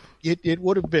 It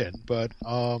would have been, but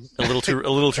a little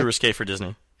too risque for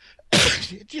Disney.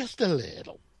 Just a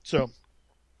little. So,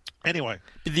 anyway,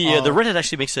 the redhead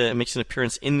actually makes an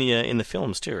appearance in the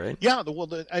films too, right? Yeah.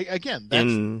 Again, that's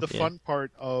the fun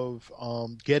part of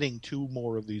getting to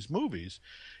more of these movies.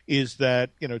 Is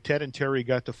that Ted and Terry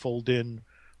got to fold in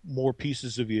more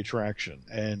pieces of the attraction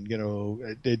and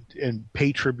and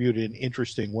pay tribute in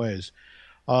interesting ways.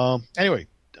 Anyway,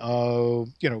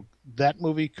 that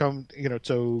movie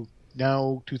so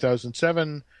now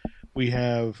 2007 we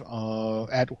have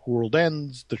At World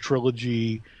Ends, the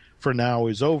trilogy for now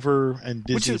is over, and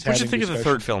Disney's having think of the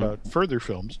third film about further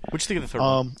films. What do you think of the third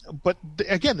one? But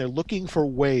again, they're looking for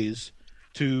ways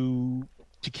to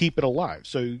keep it alive.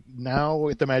 So now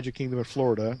at the Magic Kingdom of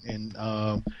Florida in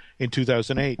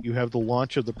 2008, you have the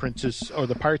launch of the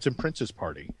Pirates and Princess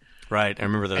Party. Right, I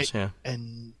remember those.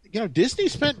 And Disney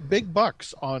spent big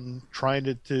bucks on trying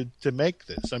to make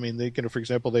this. I mean, for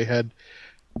example, they had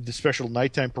the special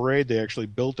nighttime parade. They actually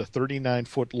built a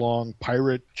 39-foot long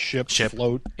pirate ship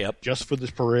float just for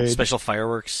this parade. Special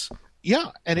fireworks.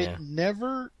 Yeah, and it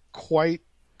never quite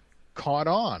caught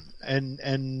on. And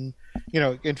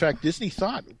in fact, Disney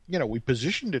thought, we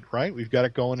positioned it right. We've got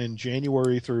it going in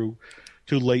January through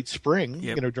to late spring,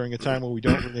 during a time when we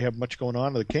don't really have much going on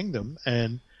in the kingdom.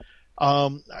 And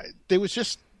there was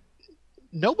just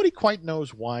nobody quite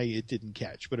knows why it didn't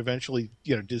catch. But eventually,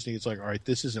 Disney is like, all right,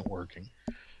 this isn't working.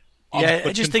 Yeah,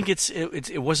 I just think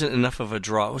it wasn't enough of a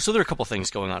draw. So there are a couple things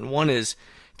going on. One is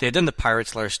they had done the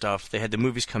Pirates Lair stuff. They had the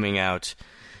movies coming out.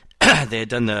 They had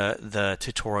done the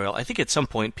tutorial. I think at some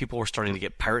point people were starting to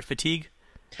get pirate fatigue,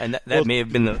 and that may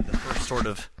have been the first sort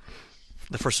of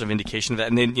indication of that.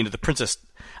 And then the princess.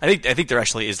 I think there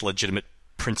actually is legitimate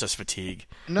princess fatigue.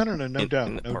 No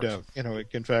doubt.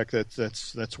 In fact,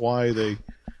 that's why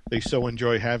they so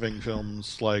enjoy having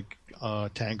films like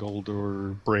Tangled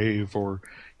or Brave or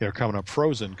coming up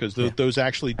Frozen, because those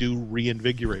actually do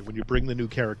reinvigorate when you bring the new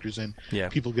characters in. Yeah.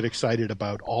 People get excited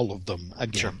about all of them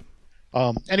again.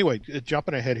 Sure. Anyway,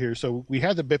 jumping ahead here, so we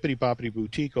had the Bippity Boppity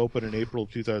Boutique open in April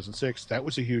of 2006. That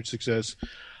was a huge success.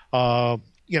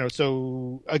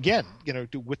 So again,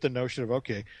 with the notion of,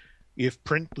 okay, if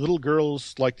little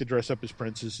girls like to dress up as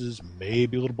princesses,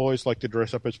 maybe little boys like to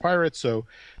dress up as pirates. So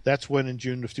that's when in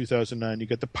June of 2009 you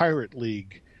get the Pirate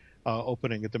League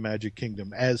opening at the Magic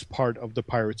Kingdom as part of the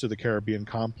Pirates of the Caribbean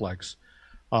complex.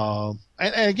 And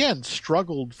again,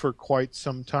 struggled for quite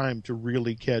some time to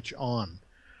really catch on.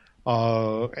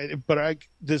 But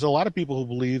there's a lot of people who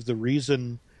believe the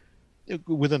reason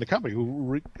within the company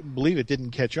who believe it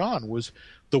didn't catch on was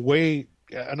the way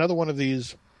another one of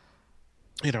these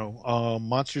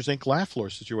Monsters Inc. laugh floor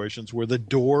situations where the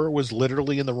door was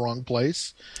literally in the wrong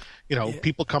place.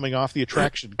 People coming off the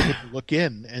attraction couldn't look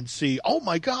in and see, oh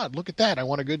my God, look at that, I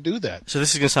want to go do that. So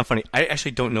this is going to sound funny. I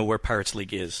actually don't know where Pirates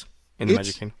League is in the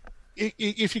Magic Kingdom.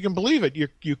 If you can believe it,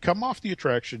 you come off the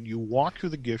attraction, you walk through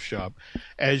the gift shop.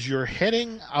 As you're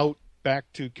heading out back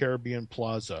to Caribbean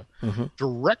Plaza,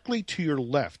 directly to your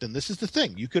left, and this is the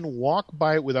thing, you can walk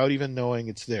by it without even knowing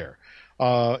it's there.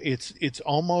 It's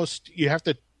almost, you have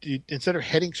to, instead of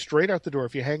heading straight out the door,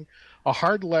 if you hang a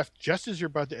hard left just as you're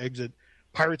about to exit,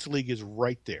 Pirates League is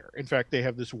right there. In fact, they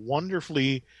have this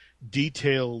wonderfully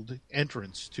detailed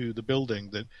entrance to the building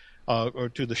that, or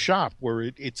to the shop, where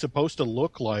it's supposed to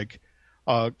look like,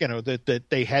 that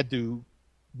they had to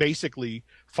basically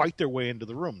fight their way into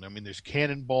the room. I mean, there's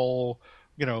cannonball,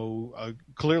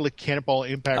 clearly cannonball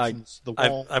impacts the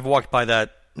wall. I've walked by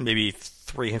that maybe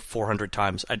 300-400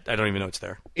 times. I don't even know it's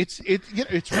there. It's right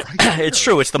there. It's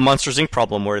true. It's the Monsters Inc.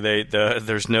 problem where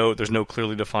there's no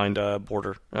clearly defined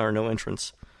border or no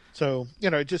entrance. So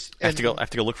I have to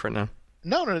go look for it now.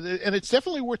 No, and it's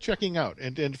definitely worth checking out.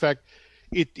 And in fact,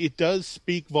 it does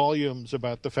speak volumes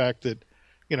about the fact that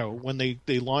when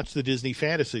they launched the Disney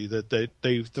Fantasy, that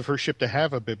they the first ship to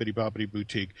have a Bippity Boppity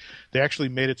Boutique, they actually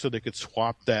made it so they could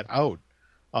swap that out.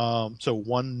 So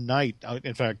one night,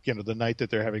 in fact, the night that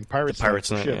they're having pirates night,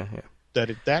 ship,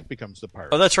 that becomes the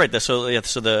pirate. Oh, that's right. So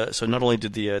not only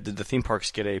did the theme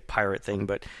parks get a pirate thing,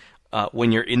 but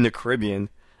when you're in the Caribbean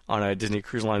on a Disney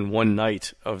Cruise Line, one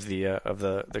night of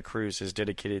the cruise is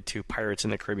dedicated to pirates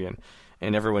in the Caribbean,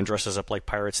 and everyone dresses up like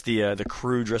pirates. The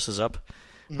crew dresses up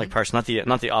like pirates, not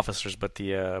the officers, but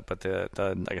the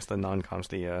I guess the non-coms,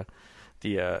 the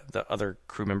other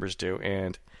crew members do.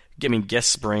 And I mean,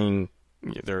 guests bring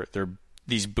they're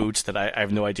these boots that I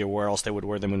have no idea where else they would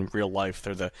wear them in real life.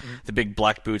 They're the big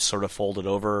black boots, sort of folded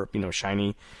over,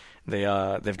 shiny.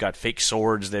 They've got fake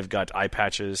swords. They've got eye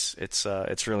patches.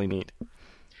 It's really neat.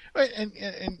 Right, and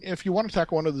if you want to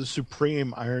talk one of the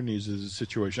supreme ironies of the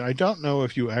situation, I don't know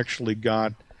if you actually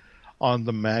got on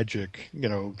the Magic,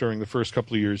 during the first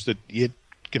couple of years that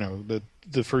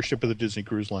the first ship of the Disney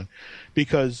Cruise Line,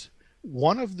 because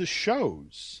one of the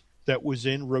shows that was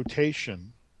in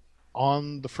rotation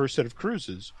on the first set of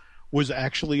cruises was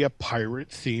actually a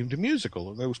pirate-themed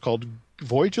musical. It was called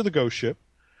Voyage of the Ghost Ship,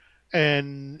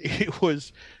 and it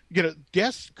was,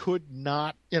 guests could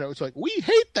not, it's like, we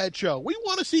hate that show. We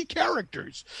want to see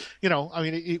characters. I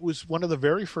mean, it was one of the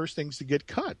very first things to get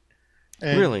cut.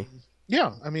 And, really?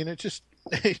 Yeah. I mean, it just,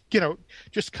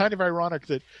 just kind of ironic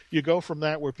that you go from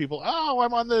that where people,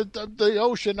 I'm on the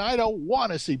ocean. I don't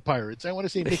want to see pirates. I want to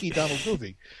see Mickey, Donald,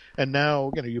 Goofy. And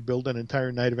now, you build an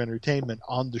entire night of entertainment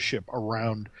on the ship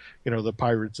around, the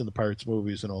pirates and the pirates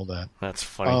movies and all that. That's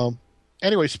funny.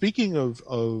 Anyway, speaking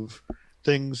of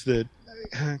things that,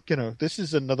 this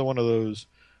is another one of those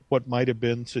what might have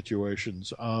been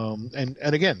situations. And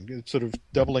again, it's sort of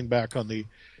doubling back on you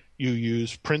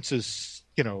use princes,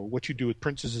 what you do with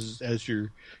princesses as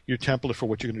your template for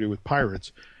what you're going to do with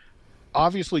pirates.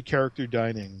 Obviously, character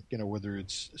dining, whether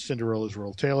it's Cinderella's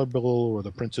Royal Tailor Bill or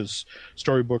the Princess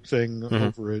Storybook thing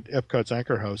over at Epcot's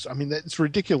Anchor House. I mean, it's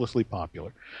ridiculously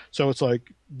popular. So it's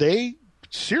like they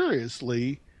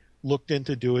seriously looked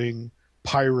into doing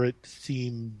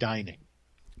pirate-themed dining.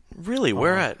 Really?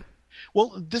 Where at?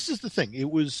 Well, this is the thing. It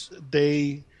was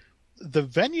the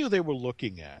venue they were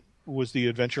looking at was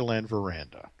the Adventureland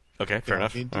Veranda. Okay, fair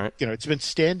enough. All right. It's been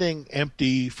standing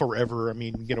empty forever. I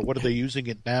mean, what are they using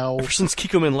it now? Ever since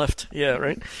Kikoman left. Yeah,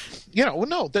 right. Well,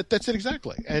 no, that's it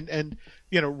exactly. And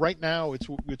right now it's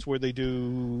where they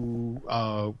do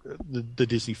the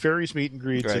Disney Fairies meet and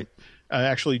greets. Right. And,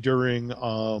 actually, during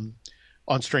on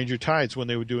Stranger Tides, when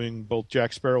they were doing both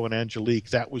Jack Sparrow and Angelique,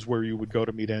 that was where you would go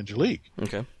to meet Angelique.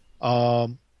 Okay.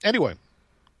 Anyway,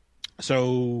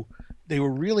 so they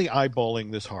were really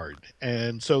eyeballing this hard,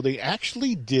 and so they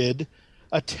actually did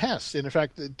a test. And in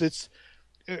fact, this,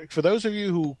 for those of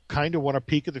you who kind of want to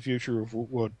peek at the future of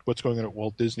what's going on at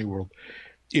Walt Disney World,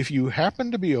 if you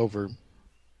happen to be over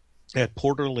at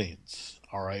Port Orleans,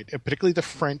 all right, and particularly the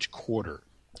French Quarter,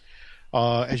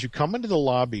 as you come into the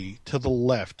lobby to the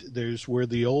left, there's where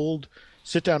the old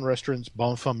sit-down restaurants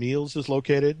Bon Familles is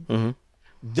located. Mm-hmm.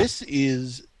 This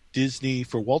is Disney,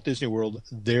 for Walt Disney World,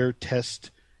 their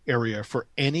test area for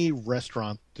any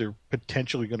restaurant they're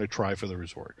potentially going to try for the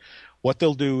resort. What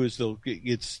they'll do is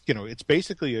it's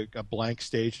basically a blank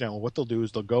stage now. What they'll do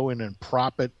is they'll go in and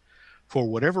prop it for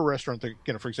whatever restaurant they,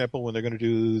 for example, when they're going to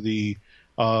do the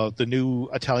new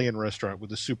Italian restaurant with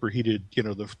the superheated,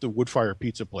 the wood fire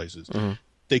pizza places. Mm-hmm.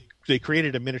 They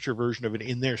created a miniature version of it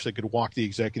in there so they could walk the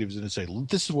executives in and say,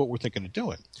 this is what we're thinking of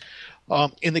doing.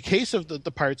 In the case of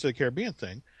the Pirates of the Caribbean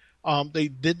thing, they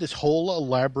did this whole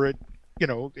elaborate,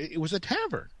 it was a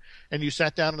tavern. And you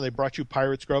sat down and they brought you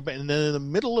pirate's grub. And then in the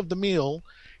middle of the meal,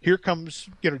 here comes,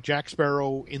 Jack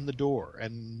Sparrow in the door.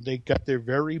 And they got their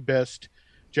very best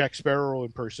Jack Sparrow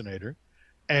impersonator.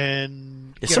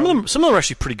 And some of them are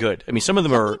actually pretty good. I mean, some of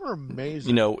them are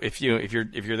amazing. If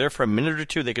you're there for a minute or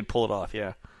two, they could pull it off.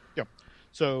 Yeah. Yep.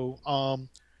 So,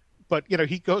 but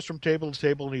he goes from table to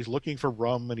table and he's looking for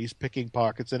rum and he's picking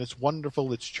pockets and it's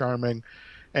wonderful. It's charming.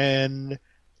 And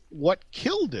what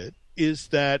killed it is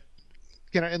that,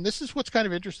 and this is what's kind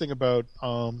of interesting about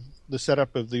the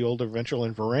setup of the old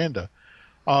Adventureland Veranda.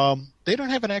 They don't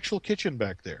have an actual kitchen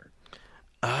back there.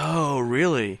 Oh,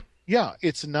 really? Yeah,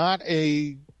 it's not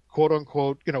a quote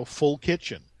unquote, full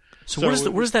kitchen. So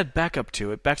where's that back up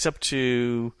to? It backs up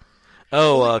to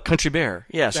Country Bear.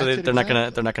 Yeah, so they're not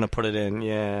gonna put it in.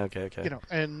 Yeah, okay.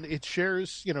 And it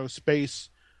shares, space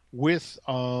with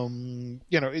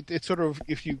it's sort of,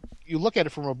 if you look at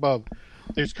it from above,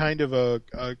 there's kind of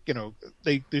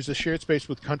there's a shared space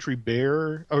with Country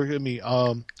Bear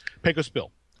Pecos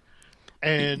Bill.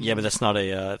 And yeah, but that's not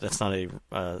a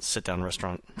sit-down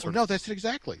restaurant. No, that's it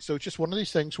exactly. So it's just one of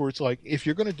these things where it's like, if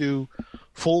you're going to do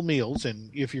full meals and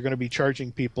if you're going to be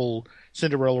charging people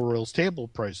Cinderella Royals table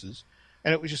prices,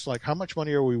 and it was just like, how much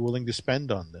money are we willing to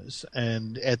spend on this?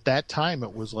 And at that time,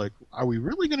 it was like, are we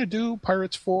really going to do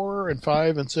Pirates 4 and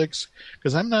 5 and 6?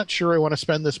 Because I'm not sure I want to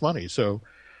spend this money. So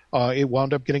it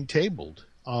wound up getting tabled.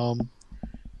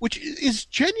 Which is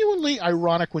genuinely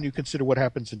ironic when you consider what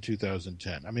happens in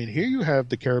 2010. I mean, here you have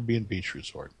the Caribbean Beach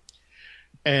Resort,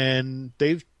 and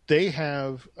they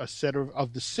have a set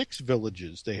of the 6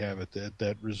 villages they have at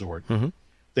that resort. Mm-hmm.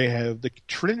 They have the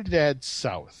Trinidad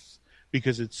South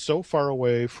because it's so far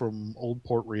away from Old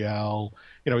Port Royal.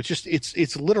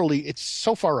 It's literally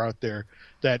so far out there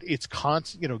that it's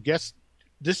constant.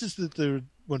 This is the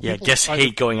guests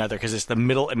hate going out there because it's the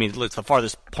middle. I mean, it's the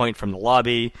farthest point from the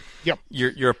lobby. Yep.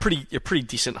 You're a pretty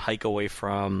decent hike away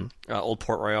from Old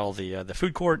Port Royal, the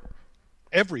food court.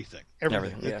 Everything.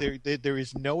 Yeah. There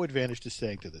is no advantage to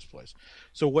staying to this place.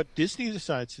 So what Disney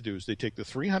decides to do is they take the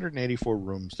 384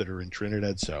 rooms that are in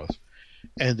Trinidad South,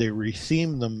 and they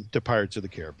retheme them to Pirates of the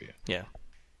Caribbean. Yeah.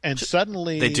 And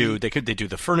suddenly they do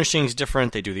the furnishings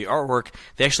different. They do the artwork.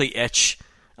 They actually etch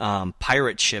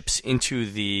pirate ships into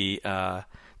the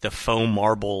foam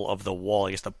marble of the wall.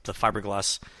 I guess the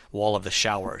fiberglass wall of the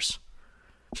showers.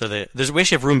 So we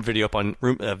actually have video of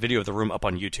the room up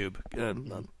on YouTube.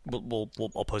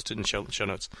 I'll post it in show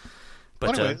notes.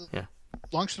 But anyway, yeah.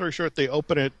 Long story short, they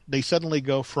open it. They suddenly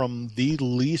go from the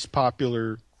least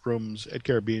popular rooms at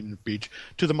Caribbean Beach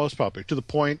to the most popular, to the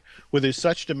point where there's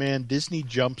such demand, Disney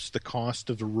jumps the cost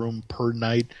of the room per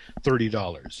night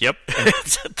 $30. Yep,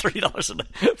 it's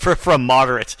 $30 for a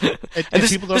moderate. And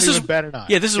people don't even bat an eye.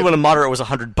 Yeah, this is when a moderate was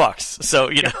 $100. So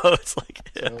it's like,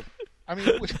 so, I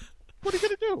mean, what are you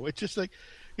gonna do? It's just like,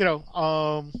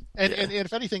 and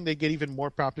if anything, they get even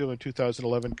more popular in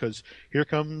 2011 because here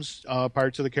comes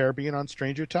Pirates of the Caribbean on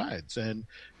Stranger Tides, and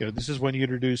this is when you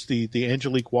introduce the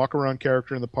Angelique Walk-Around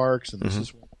character in the parks, and this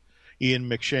is when Ian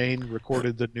McShane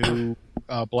recorded the new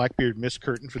Blackbeard Mist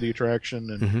Curtain for the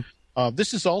attraction, and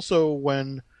this is also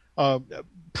when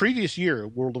previous year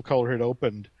World of Color had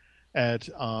opened at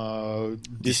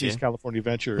Disney's California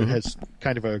Adventure. It has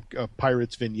kind of a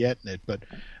Pirates vignette in it,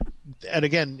 and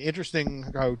again, interesting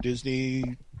how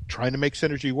Disney trying to make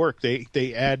synergy work.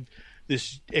 They add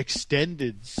this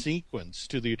extended sequence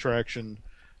to the attraction,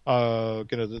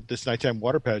 this nighttime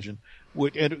water pageant,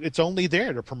 and it's only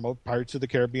there to promote Pirates of the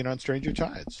Caribbean on Stranger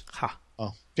Tides.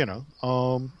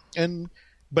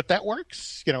 But that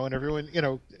works, and everyone,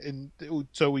 and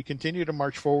so we continue to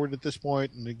march forward at this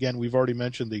point. And again, we've already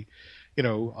mentioned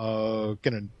the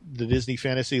Disney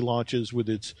Fantasy launches with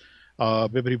its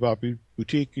Bibbidi Bobbidi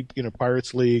Boutique,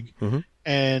 Pirates League.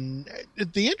 And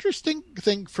the interesting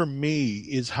thing for me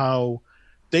is how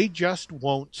they just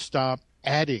won't stop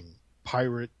adding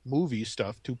pirate movie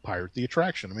stuff to Pirate the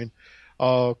Attraction. I mean,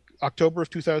 October of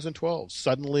 2012,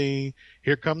 suddenly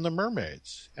here come the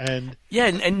mermaids, and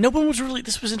no one was really.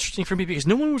 This was interesting for me because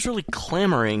no one was really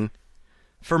clamoring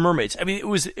for mermaids. I mean, it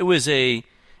was an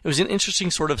interesting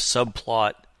sort of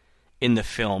subplot in the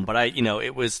film, but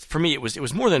it was for me. It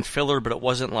was more than filler, but it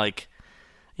wasn't like,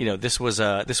 this was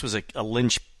a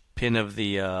linchpin of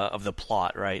the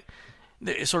plot, right?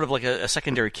 It's sort of like a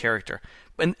secondary character,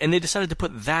 and they decided to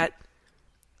put that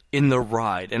in the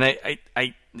ride, and I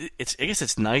guess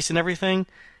it's nice and everything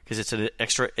because it's an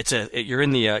extra. You're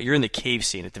in the cave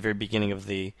scene at the very beginning of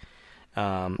the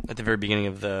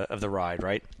ride,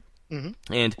 right?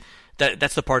 And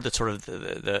that's the part that's sort of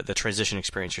the transition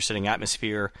experience. You're setting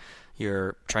atmosphere.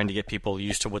 You're trying to get people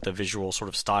used to what the visual sort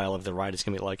of style of the ride is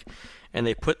going to be like, and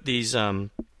they put these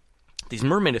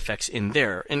mermaid effects in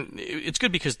there, and it's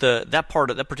good because that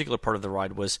particular part of the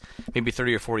ride was maybe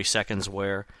 30 or 40 seconds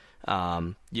where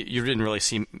you didn't really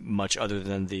see much other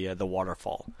than the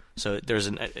waterfall. So there's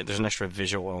an extra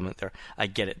visual element there. I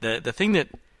get it. The thing that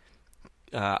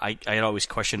I had always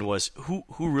questioned was who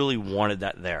really wanted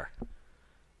that there.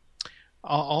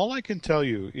 All I can tell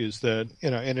you is that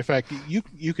and in fact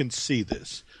you can see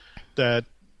this, that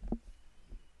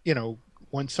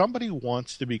when somebody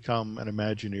wants to become an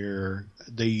Imagineer,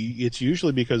 it's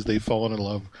usually because they've fallen in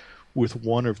love with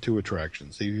one of two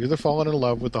attractions. They've either fallen in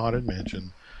love with the Haunted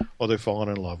Mansion or they've fallen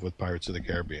in love with Pirates of the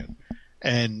Caribbean.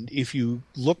 And if you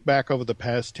look back over the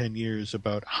past 10 years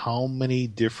about how many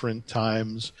different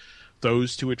times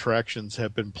those two attractions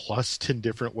have been plussed in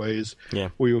different ways,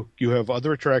 where you have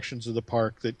other attractions of the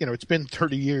park that, it's been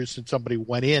 30 years since somebody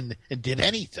went in and did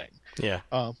anything.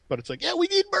 But it's like, we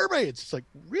need mermaids. It's like,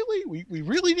 really? We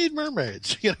really need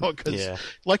mermaids, because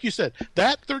like you said,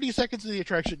 that 30 seconds of the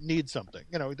attraction needs something.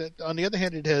 That, on the other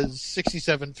hand, it has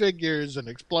 67 figures and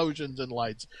explosions and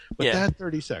lights, but that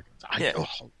 30 seconds,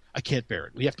 I can't bear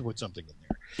it. We have to put something in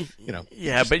there,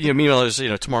 but meanwhile, there's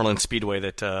Tomorrowland Speedway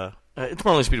that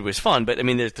Tomorrowland Speedway is fun, but I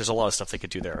mean, there's a lot of stuff they could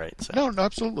do there, right? So. No,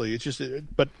 absolutely. It's just,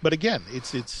 but again,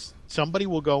 it's somebody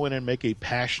will go in and make a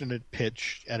passionate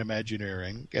pitch at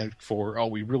Imagineering for,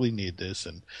 we really need this,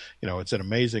 and it's an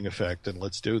amazing effect, and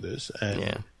let's do this,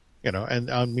 and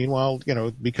meanwhile,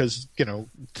 because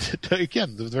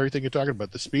again, the very thing you're talking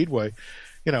about, the Speedway.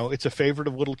 It's a favorite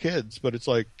of little kids, but it's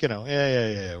like,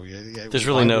 There's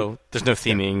really no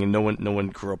theming, and no one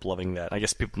grew up loving that. I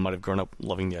guess people might have grown up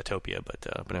loving the Autopia, but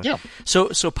anyway. Yeah.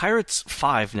 So Pirates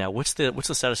 5 now. What's the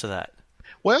status of that?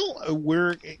 Well,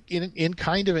 we're in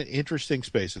kind of an interesting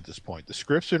space at this point. The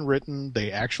script's been written.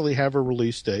 They actually have a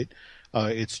release date.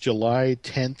 It's July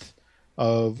 10th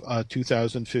of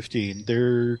 2015.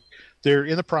 They're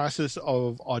in the process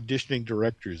of auditioning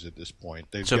directors at this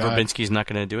point. Verbinski's not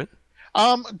going to do it?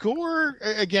 Gore,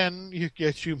 again,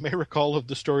 you may recall of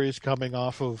the stories coming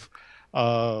off of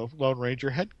Lone Ranger,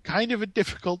 had kind of a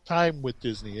difficult time with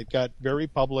Disney. It got very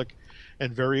public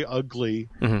and very ugly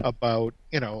about,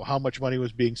 how much money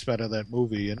was being spent on that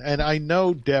movie. And I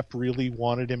know Depp really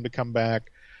wanted him to come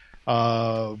back,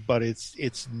 but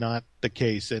it's not the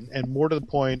case. And more to the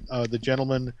point, the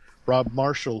gentleman, Rob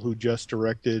Marshall, who just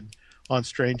directed on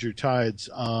Stranger Tides,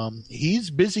 he's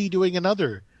busy doing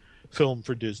another film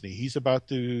for Disney. He's about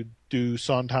to do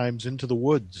Sondheim's Into the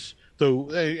Woods.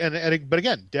 But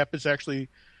again, Depp is actually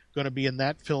going to be in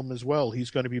that film as well.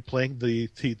 He's going to be playing the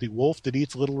wolf that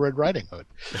eats Little Red Riding Hood.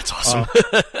 That's awesome.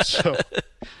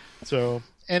 So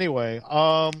anyway,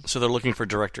 so they're looking for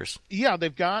directors. Yeah,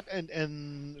 they've got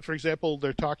and for example,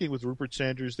 they're talking with Rupert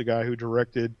Sanders, the guy who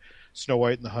directed Snow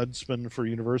White and the Huntsman for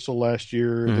Universal last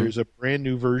year. Mm-hmm. There's a brand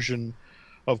new version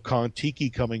of Kon-Tiki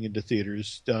coming into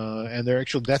theaters, and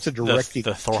that's a directing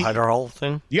the Thor Heyerdahl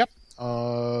thing. Yep.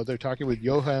 They're talking with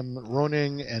Johan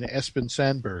Roning and Espen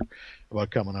Sandberg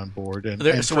about coming on board.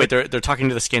 So wait, they're talking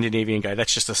to the Scandinavian guy.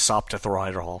 That's just a sop to Thor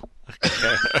Heyerdahl.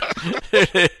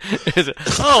 Okay.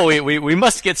 Oh, we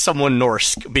must get someone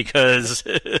Norse because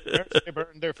they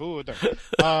burn their food. That's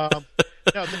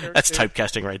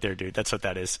typecasting right there, dude. That's what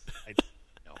that is. I know.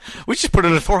 We should put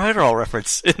in a Thor Heyerdahl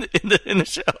reference in the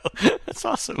show. That's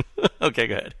awesome. Okay,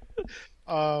 go ahead.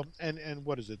 And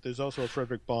what is it? There's also a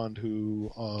Frederick Bond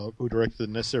who directed The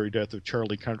Necessary Death of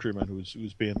Charlie Countryman,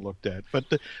 who's being looked at. But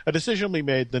a decision will be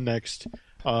made the next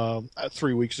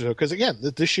 3 weeks or so. Because again,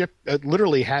 this ship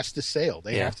literally has to sail.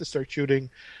 They have to start shooting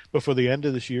before the end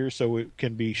of this year, so it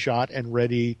can be shot and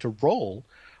ready to roll.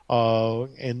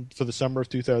 And for the summer of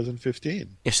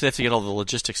 2015. Yeah, so they have to get all the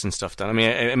logistics and stuff done. I mean,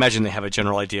 I imagine they have a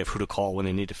general idea of who to call when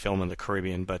they need to film in the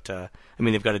Caribbean, but I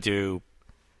mean, they've got to do.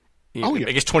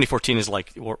 I guess 2014 is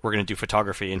like we're going to do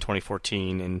photography in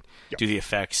 2014 and do the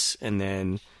effects, and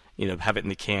then have it in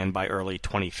the can by early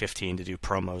 2015 to do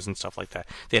promos and stuff like that.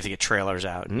 They have to get trailers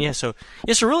out, and so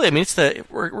really, I mean,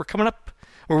 we're coming up.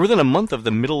 We're within a month of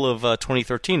the middle of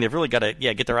 2013. They've really got to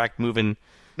get their act moving.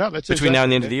 No, that's between now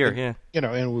and the end of the year.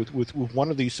 And with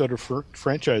one of these sort of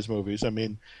franchise movies, I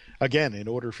mean, again, in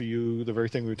order for you, the very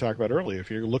thing we talked about earlier, if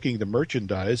you're looking to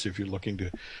merchandise, if you're looking to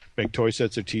make toy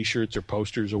sets or T-shirts or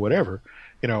posters or whatever,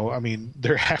 I mean,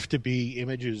 there have to be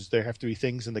images, there have to be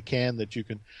things in the can that you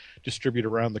can distribute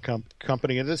around the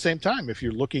company. And at the same time, if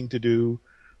you're looking to do,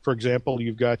 for example,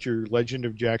 you've got your Legend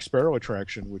of Jack Sparrow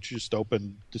attraction, which just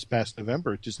opened this past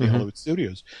November at Disney Hollywood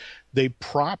Studios. They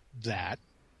propped that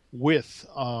with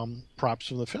props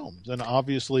from the films, and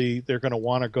obviously they're going to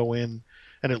want to go in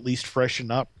and at least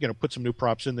freshen up, put some new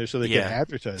props in there so they can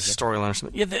advertise it. Storyline or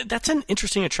something. Yeah, that's an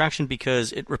interesting attraction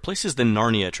because it replaces the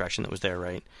Narnia attraction that was there,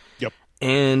 right? Yep.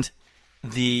 And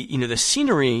the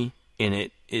scenery in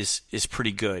it is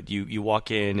pretty good. You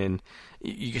walk in and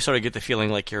you sort of get the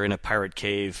feeling like you're in a pirate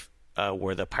cave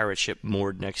where the pirate ship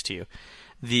moored next to you.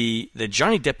 The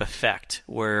Johnny Depp effect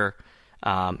where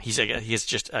he has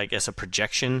just, I guess, a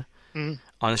projection on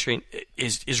the screen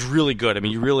is really good. I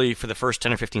mean, you really, for the first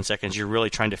 10 or 15 seconds, you're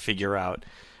really trying to figure out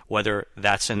whether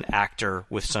that's an actor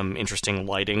with some interesting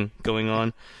lighting going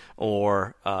on,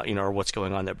 or or what's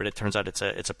going on there. But it turns out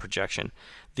it's a projection.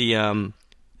 The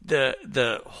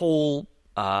whole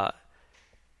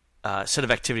set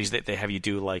of activities that they have you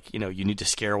do, like you need to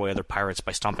scare away other pirates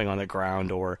by stomping on the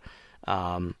ground or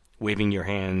waving your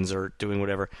hands or doing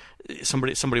whatever.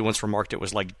 Somebody once remarked it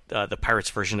was like the pirates'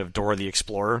 version of Dora the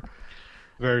Explorer.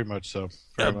 Very much so.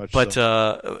 So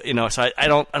I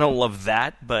don't love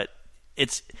that, but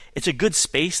it's a good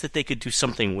space that they could do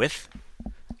something with.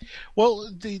 Well,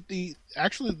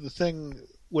 actually the thing,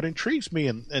 what intrigues me,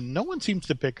 and no one seems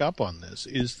to pick up on this,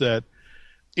 is that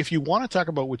if you want to talk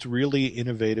about what's really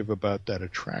innovative about that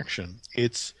attraction,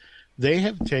 they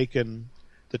have taken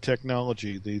the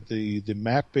technology, the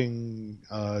mapping,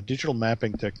 digital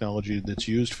mapping technology that's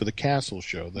used for the castle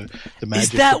show. The magic.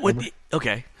 Is that what?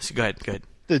 Okay, so go ahead.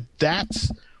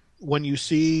 That's when you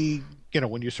see,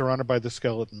 when you're surrounded by the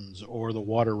skeletons, or the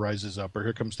water rises up, or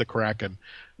here comes the Kraken,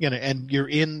 and you're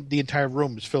in, the entire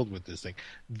room is filled with this thing.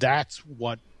 That's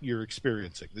what you're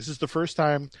experiencing. This is the first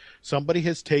time somebody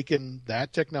has taken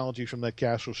that technology from that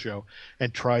castle show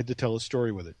and tried to tell a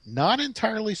story with it. Not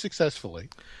entirely successfully.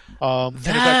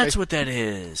 That's what that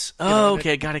is. Oh,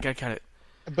 okay, got it.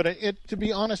 But to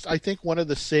be honest, I think one of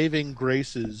the saving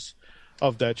graces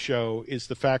of that show is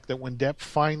the fact that when Depp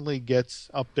finally gets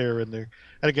up there and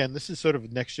again, this is sort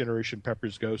of next generation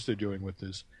Pepper's Ghost they're doing with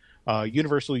this.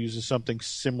 Universal uses something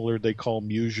similar they call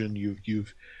Musion.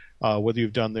 You've whether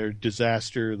you've done their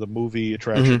Disaster, the movie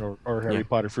attraction, or Harry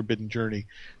Potter Forbidden Journey,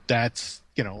 that's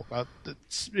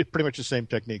it's pretty much the same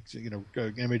technique.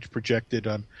 Image projected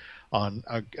on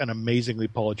an amazingly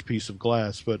polished piece of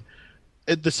glass, but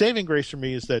the saving grace for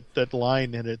me is that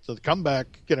line in it. So come back,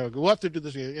 we'll have to do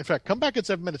this again. In fact, come back in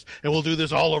 7 minutes and we'll do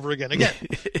this all over again.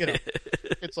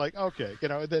 It's like, okay,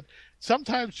 that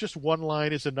sometimes just one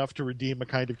line is enough to redeem a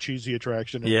kind of cheesy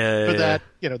attraction.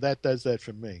 That does that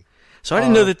for me. So I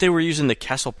didn't know that they were using the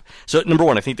castle. So number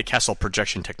one, I think the castle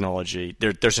projection technology.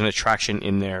 There's an attraction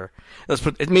in there.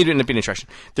 It may end up being an attraction.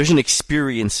 There's an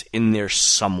experience in there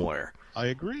somewhere. I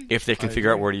agree. If they can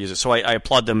figure out where to use it, so I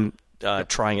applaud them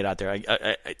trying it out there.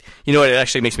 You know, it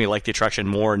actually makes me like the attraction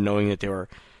more, knowing that they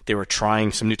were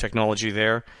trying some new technology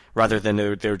there, rather than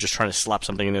they were just trying to slap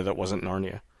something in there that wasn't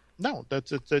Narnia. No,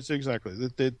 that's exactly.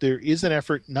 There is an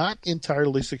effort, not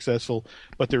entirely successful,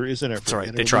 but there is an effort. That's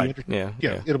right. They tried. Yeah.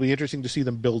 It'll be interesting to see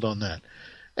them build on that.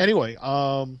 Anyway,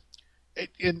 and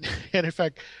in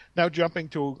fact, now jumping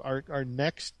to our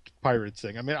next Pirates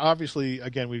thing. I mean, obviously,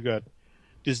 again, we've got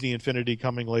Disney Infinity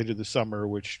coming later this summer,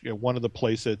 which one of the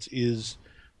playsets is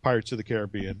Pirates of the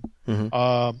Caribbean.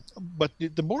 But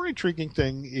the more intriguing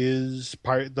thing is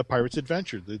the Pirates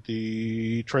Adventure,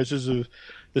 the Treasures of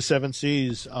the Seven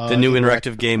Seas, the new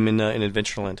interactive game in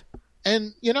Adventureland.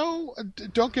 And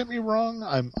don't get me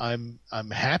wrong,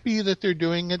 I'm happy that they're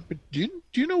doing it, but do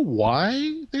you know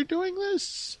why they're doing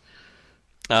this?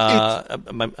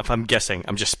 If I'm guessing,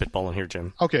 I'm just spitballing here,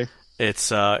 Jim. Okay. It's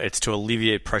to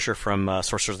alleviate pressure from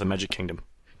Sorcerers of the Magic Kingdom.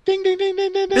 Ding, ding, ding,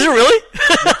 ding, ding, ding. Is it really?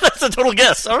 That's a total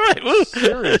guess. All right. Woo.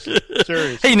 Seriously.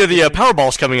 Hey, the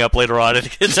Powerball's coming up later on.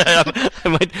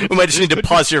 We might just need to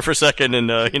pause here for a second and,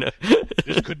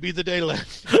 This could be the day, Len.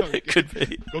 It could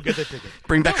be. Go get that ticket.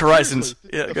 Bring back Horizons.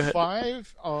 Yeah, go ahead.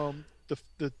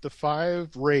 The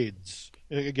five raids,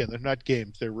 again, they're not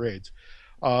games, they're raids,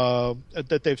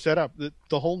 that they've set up.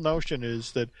 The whole notion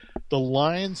is that the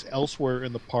lines elsewhere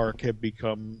in the park have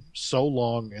become so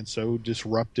long and so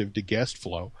disruptive to guest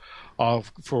flow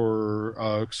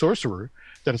for Sorcerer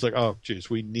that it's like, oh, geez,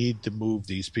 we need to move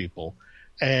these people.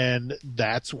 And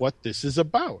that's what this is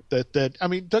about.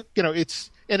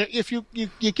 It's, and if you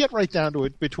get right down to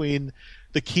it, between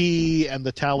the key and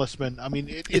the talisman, I mean,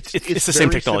 it's the same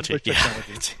technology.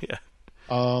 Yeah.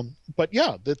 But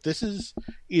yeah,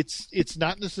 it's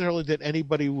not necessarily that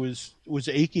anybody was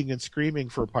aching and screaming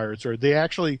for Pirates, or they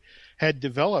actually had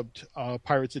developed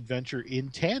Pirates Adventure in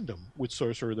tandem with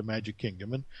Sorcerer of the Magic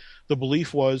Kingdom, and the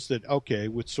belief was that, okay,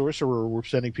 with Sorcerer we're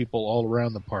sending people all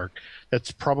around the park.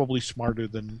 That's probably smarter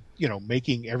than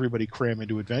making everybody cram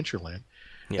into Adventureland.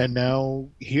 Yeah. And now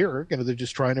here, they're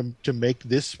just trying to make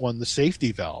this one the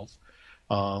safety valve.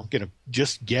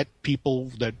 Just get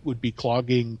people that would be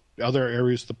clogging other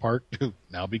areas of the park to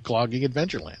now be clogging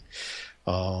Adventureland.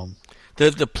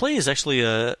 The play is actually,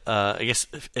 I guess,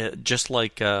 just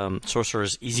like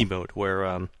Sorcerer's Easy Mode,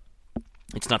 where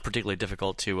it's not particularly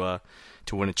difficult to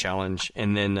win a challenge,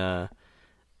 and then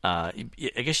I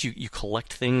guess you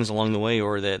collect things along the way,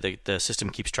 or the system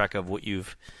keeps track of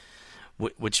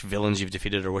which villains you've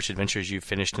defeated or which adventures you've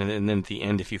finished, and then at the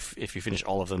end, if you finish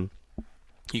all of them,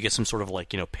 you get some sort of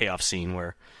payoff scene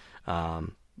where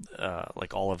all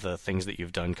of the things that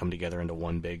you've done come together into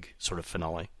one big sort of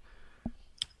finale.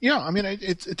 Yeah, I mean,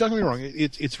 don't get me wrong.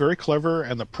 It's very clever,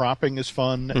 and the propping is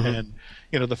fun, and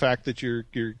the fact that you're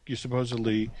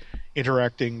supposedly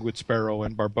interacting with Sparrow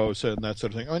and Barbossa and that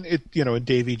sort of thing. And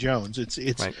Davy Jones.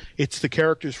 It's the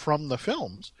characters from the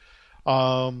films.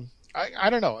 I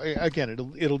don't know.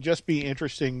 Again, it'll just be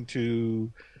interesting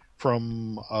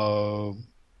from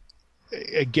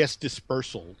a guest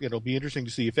dispersal. It'll be interesting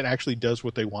to see if it actually does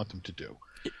what they want them to do.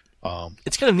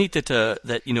 It's kind of neat that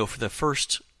for the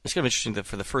first. It's kind of interesting that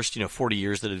for the first 40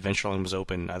 years that Adventureland was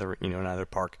open, in either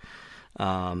park,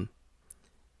 or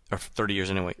 30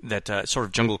 years anyway, that sort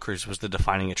of Jungle Cruise was the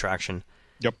defining attraction.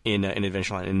 Yep. In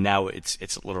Adventureland, and now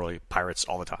it's literally pirates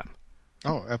all the time.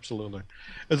 Oh, absolutely.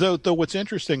 Though what's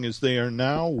interesting is they are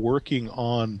now working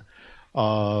on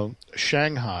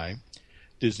Shanghai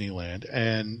Disneyland,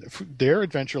 and their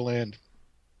Adventureland,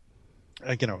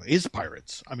 is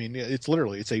pirates. I mean,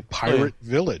 it's a pirate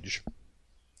village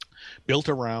built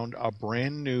around a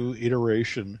brand new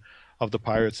iteration of the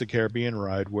Pirates of the Caribbean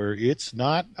ride, where it's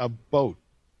not a boat,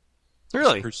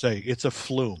 really, per se. It's a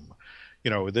flume.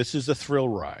 This is a thrill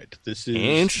ride. This is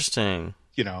interesting.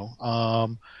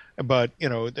 But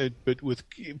at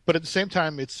the same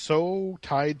time, it's so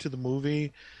tied to the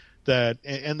movie that,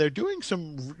 and they're doing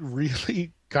some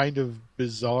really kind of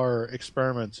bizarre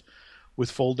experiments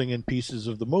with folding in pieces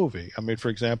of the movie. I mean, for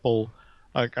example,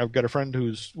 I've got a friend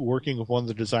who's working with one of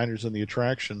the designers in the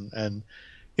attraction, and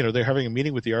they're having a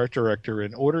meeting with the art director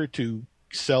in order to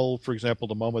sell, for example,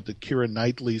 the moment that Keira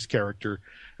Knightley's character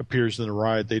appears in the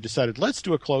ride. They decided, let's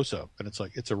do a close-up, and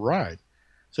it's a ride.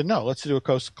 So no, let's do a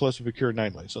close-up of Keira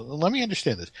Knightley. So let me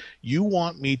understand this. You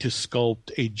want me to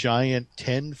sculpt a giant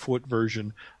 10-foot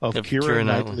version of Keira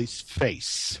Knightley's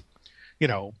face,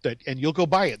 and you'll go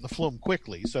buy it in the flume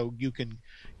quickly, so you can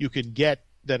get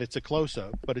that it's a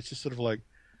close-up, but it's just sort of like,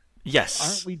 Yes.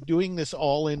 Aren't we doing this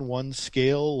all in one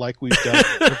scale like we've done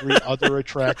every other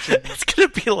attraction? It's gonna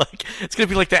be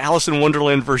like the Alice in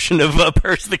Wonderland version of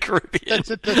Pirates of the Caribbean.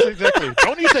 That's it. That's exactly.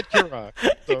 Don't eat that, Kira.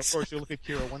 So of course you look at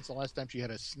Kira. When's the last time she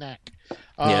had a snack?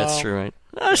 Yeah, that's true, right?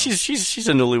 She's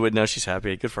a newlywed now. She's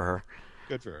happy. Good for her.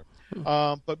 Good for her.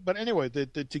 But anyway,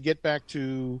 to get back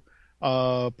to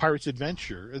Pirate's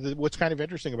Adventure, what's kind of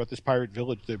interesting about this pirate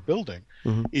village they're building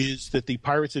is that the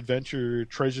Pirate's Adventure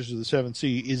Treasures of the Seven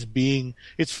Sea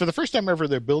it's for the first time ever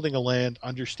they're building a land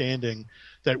understanding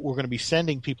that we're going to be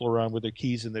sending people around with their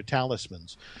keys and their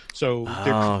talismans. So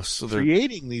they're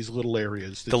creating these little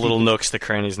areas. The little nooks, the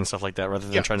crannies and stuff like that rather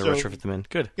than trying to retrofit them in.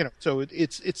 Good. So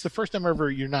it's the first time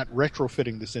ever you're not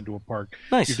retrofitting this into a park.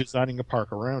 Nice. You're designing a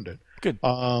park around it. Good.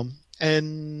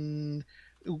 And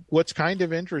what's kind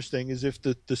of interesting is if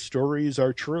the stories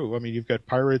are true. I mean, you've got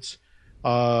Pirates,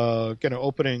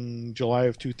 opening July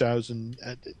of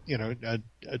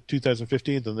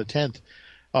 2015 on the 10th.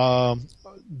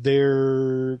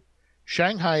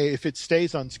 Shanghai, if it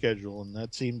stays on schedule, and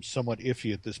that seems somewhat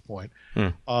iffy at this point,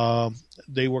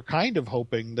 they were kind of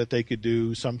hoping that they could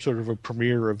do some sort of a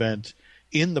premiere event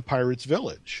in the Pirates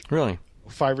Village. Really?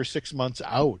 5 or 6 months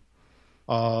out.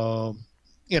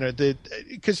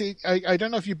 Because I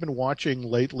don't know if you've been watching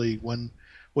lately when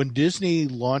Disney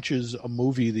launches a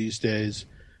movie these days,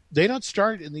 they don't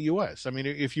start in the U.S. I mean,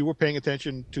 if you were paying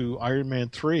attention to Iron Man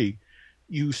 3,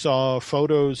 you saw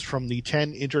photos from the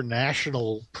 10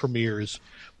 international premieres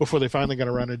before they finally got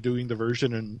around to doing the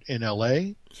version in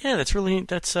L.A. Yeah,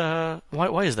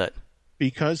 why is that?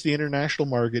 Because the international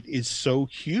market is so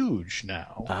huge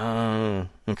now. Oh,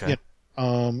 okay.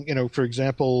 For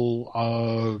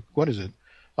example, what is it?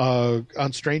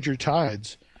 On Stranger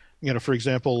Tides, for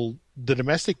example, the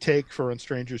domestic take for On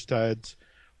Stranger Tides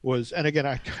was, and again,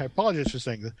 I apologize for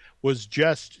saying that, was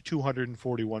just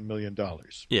 $241 million.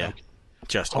 Yeah, okay.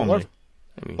 Just However, only.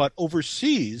 But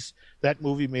overseas, that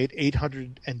movie made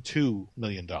 $802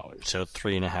 million. So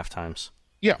 3.5 times.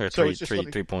 Yeah, or so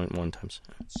 3.1 times.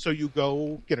 So you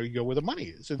go where the money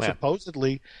is, and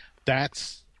supposedly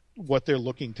that's what they're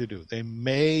looking to do. They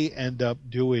may end up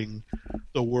doing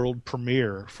the world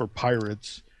premiere for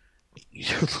Pirates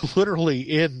literally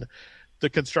in the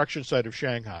construction site of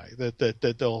Shanghai,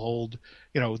 that they'll hold,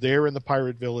 there in the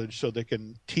pirate village, so they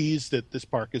can tease that this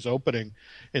park is opening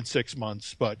in 6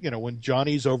 months. But when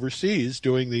Johnny's overseas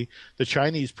doing the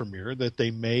Chinese premiere, that they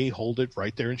may hold it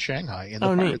right there in Shanghai in the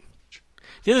pirate village.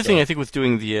 The other thing I think with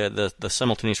doing the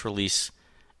simultaneous release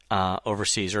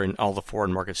overseas or in all the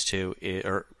foreign markets too,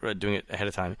 or doing it ahead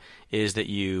of time, is that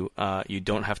you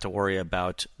don't have to worry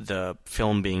about the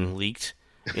film being leaked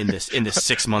in this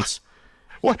 6 months.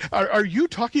 What are you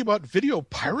talking about? Video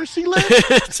piracy, Len?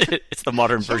 It's the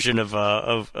modern version of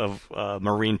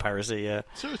marine piracy. Yeah.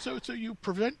 So you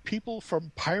prevent people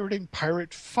from pirating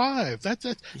Pirate 5. That's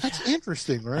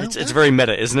interesting, right? It's very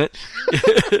meta, isn't it?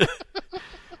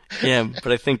 Yeah,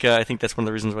 but I think that's one of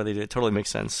the reasons why they did it. Totally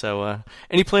makes sense. So,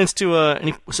 any plans to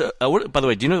by the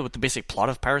way, do you know what the basic plot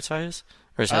of Pirate's Eye is?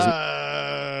 Or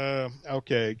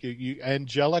okay.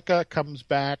 Angelica comes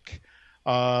back.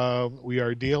 We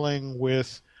are dealing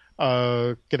with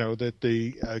that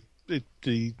the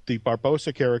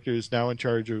Barbossa character is now in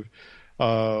charge of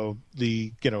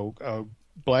the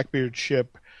Blackbeard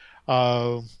ship.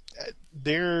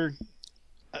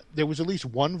 There was at least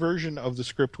one version of the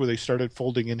script where they started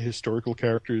folding in historical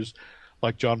characters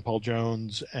like John Paul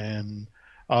Jones, and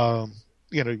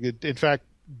in fact,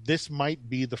 this might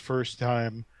be the first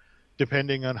time,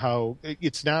 depending on how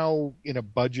it's now in a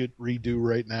budget redo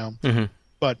right now,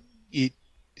 but it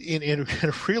in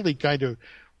really kind of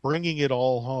bringing it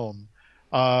all home.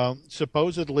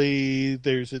 Supposedly,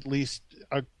 there's at least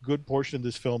a good portion of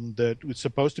this film that was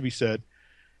supposed to be set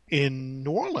in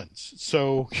New Orleans.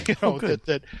 So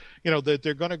that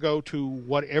they're going to go to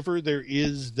whatever there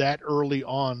is that early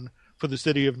on for the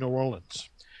city of New Orleans.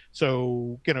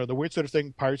 So the weird sort of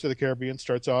thing, Pirates of the Caribbean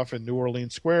starts off in New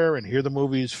Orleans Square, and here the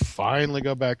movies finally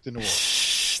go back to New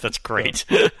Orleans. That's great.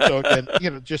 So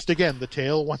again, the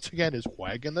tail once again is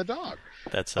wagging the dog.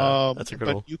 That's a good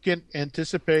but one. You can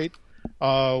anticipate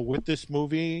with this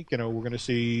movie, we're going to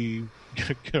see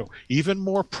even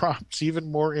more props,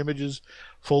 even more images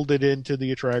folded into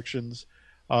the attractions,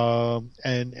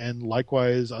 and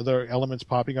likewise other elements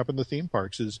popping up in the theme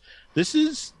parks. This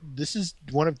is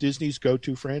one of Disney's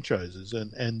go-to franchises,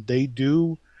 and they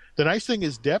do. The nice thing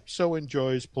is Depp so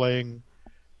enjoys playing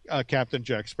Captain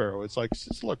Jack Sparrow. It's like,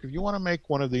 look, if you want to make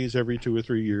one of these every 2 or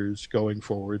 3 years going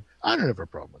forward, I don't have a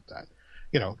problem with that.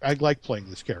 I like playing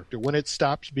this character. When it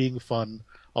stops being fun,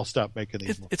 I'll stop making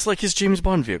these. It's like his James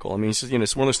Bond vehicle. I mean, it's one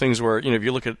of those things where if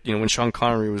you look at when Sean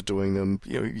Connery was doing them,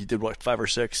 he did what 5 or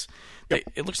 6. Yep.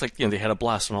 It looks like they had a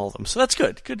blast on all of them. So that's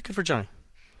good. Good for Johnny.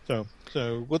 So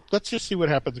let's just see what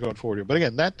happens going forward here. But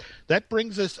again, that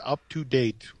brings us up to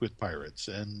date with Pirates,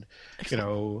 and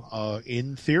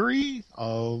in theory,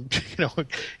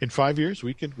 in 5 years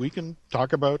we can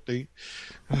talk about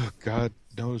God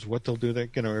knows what they'll do.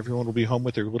 That everyone will be home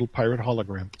with their little pirate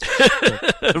hologram.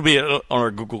 It'll be on our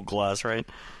Google Glass, right?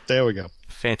 There we go.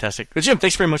 Fantastic. Well, Jim,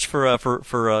 thanks very much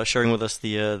for sharing with us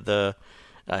the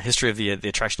history of the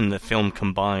attraction and the film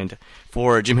combined.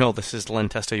 For Jim Hill, this is Len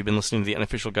Testa. You've been listening to the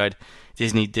Unofficial Guide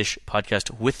Disney Dish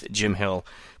podcast with Jim Hill.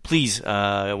 Please,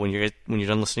 when you're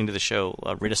done listening to the show,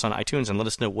 rate us on iTunes and let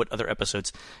us know what other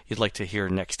episodes you'd like to hear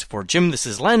next. For Jim, this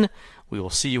is Len. We will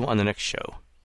see you on the next show.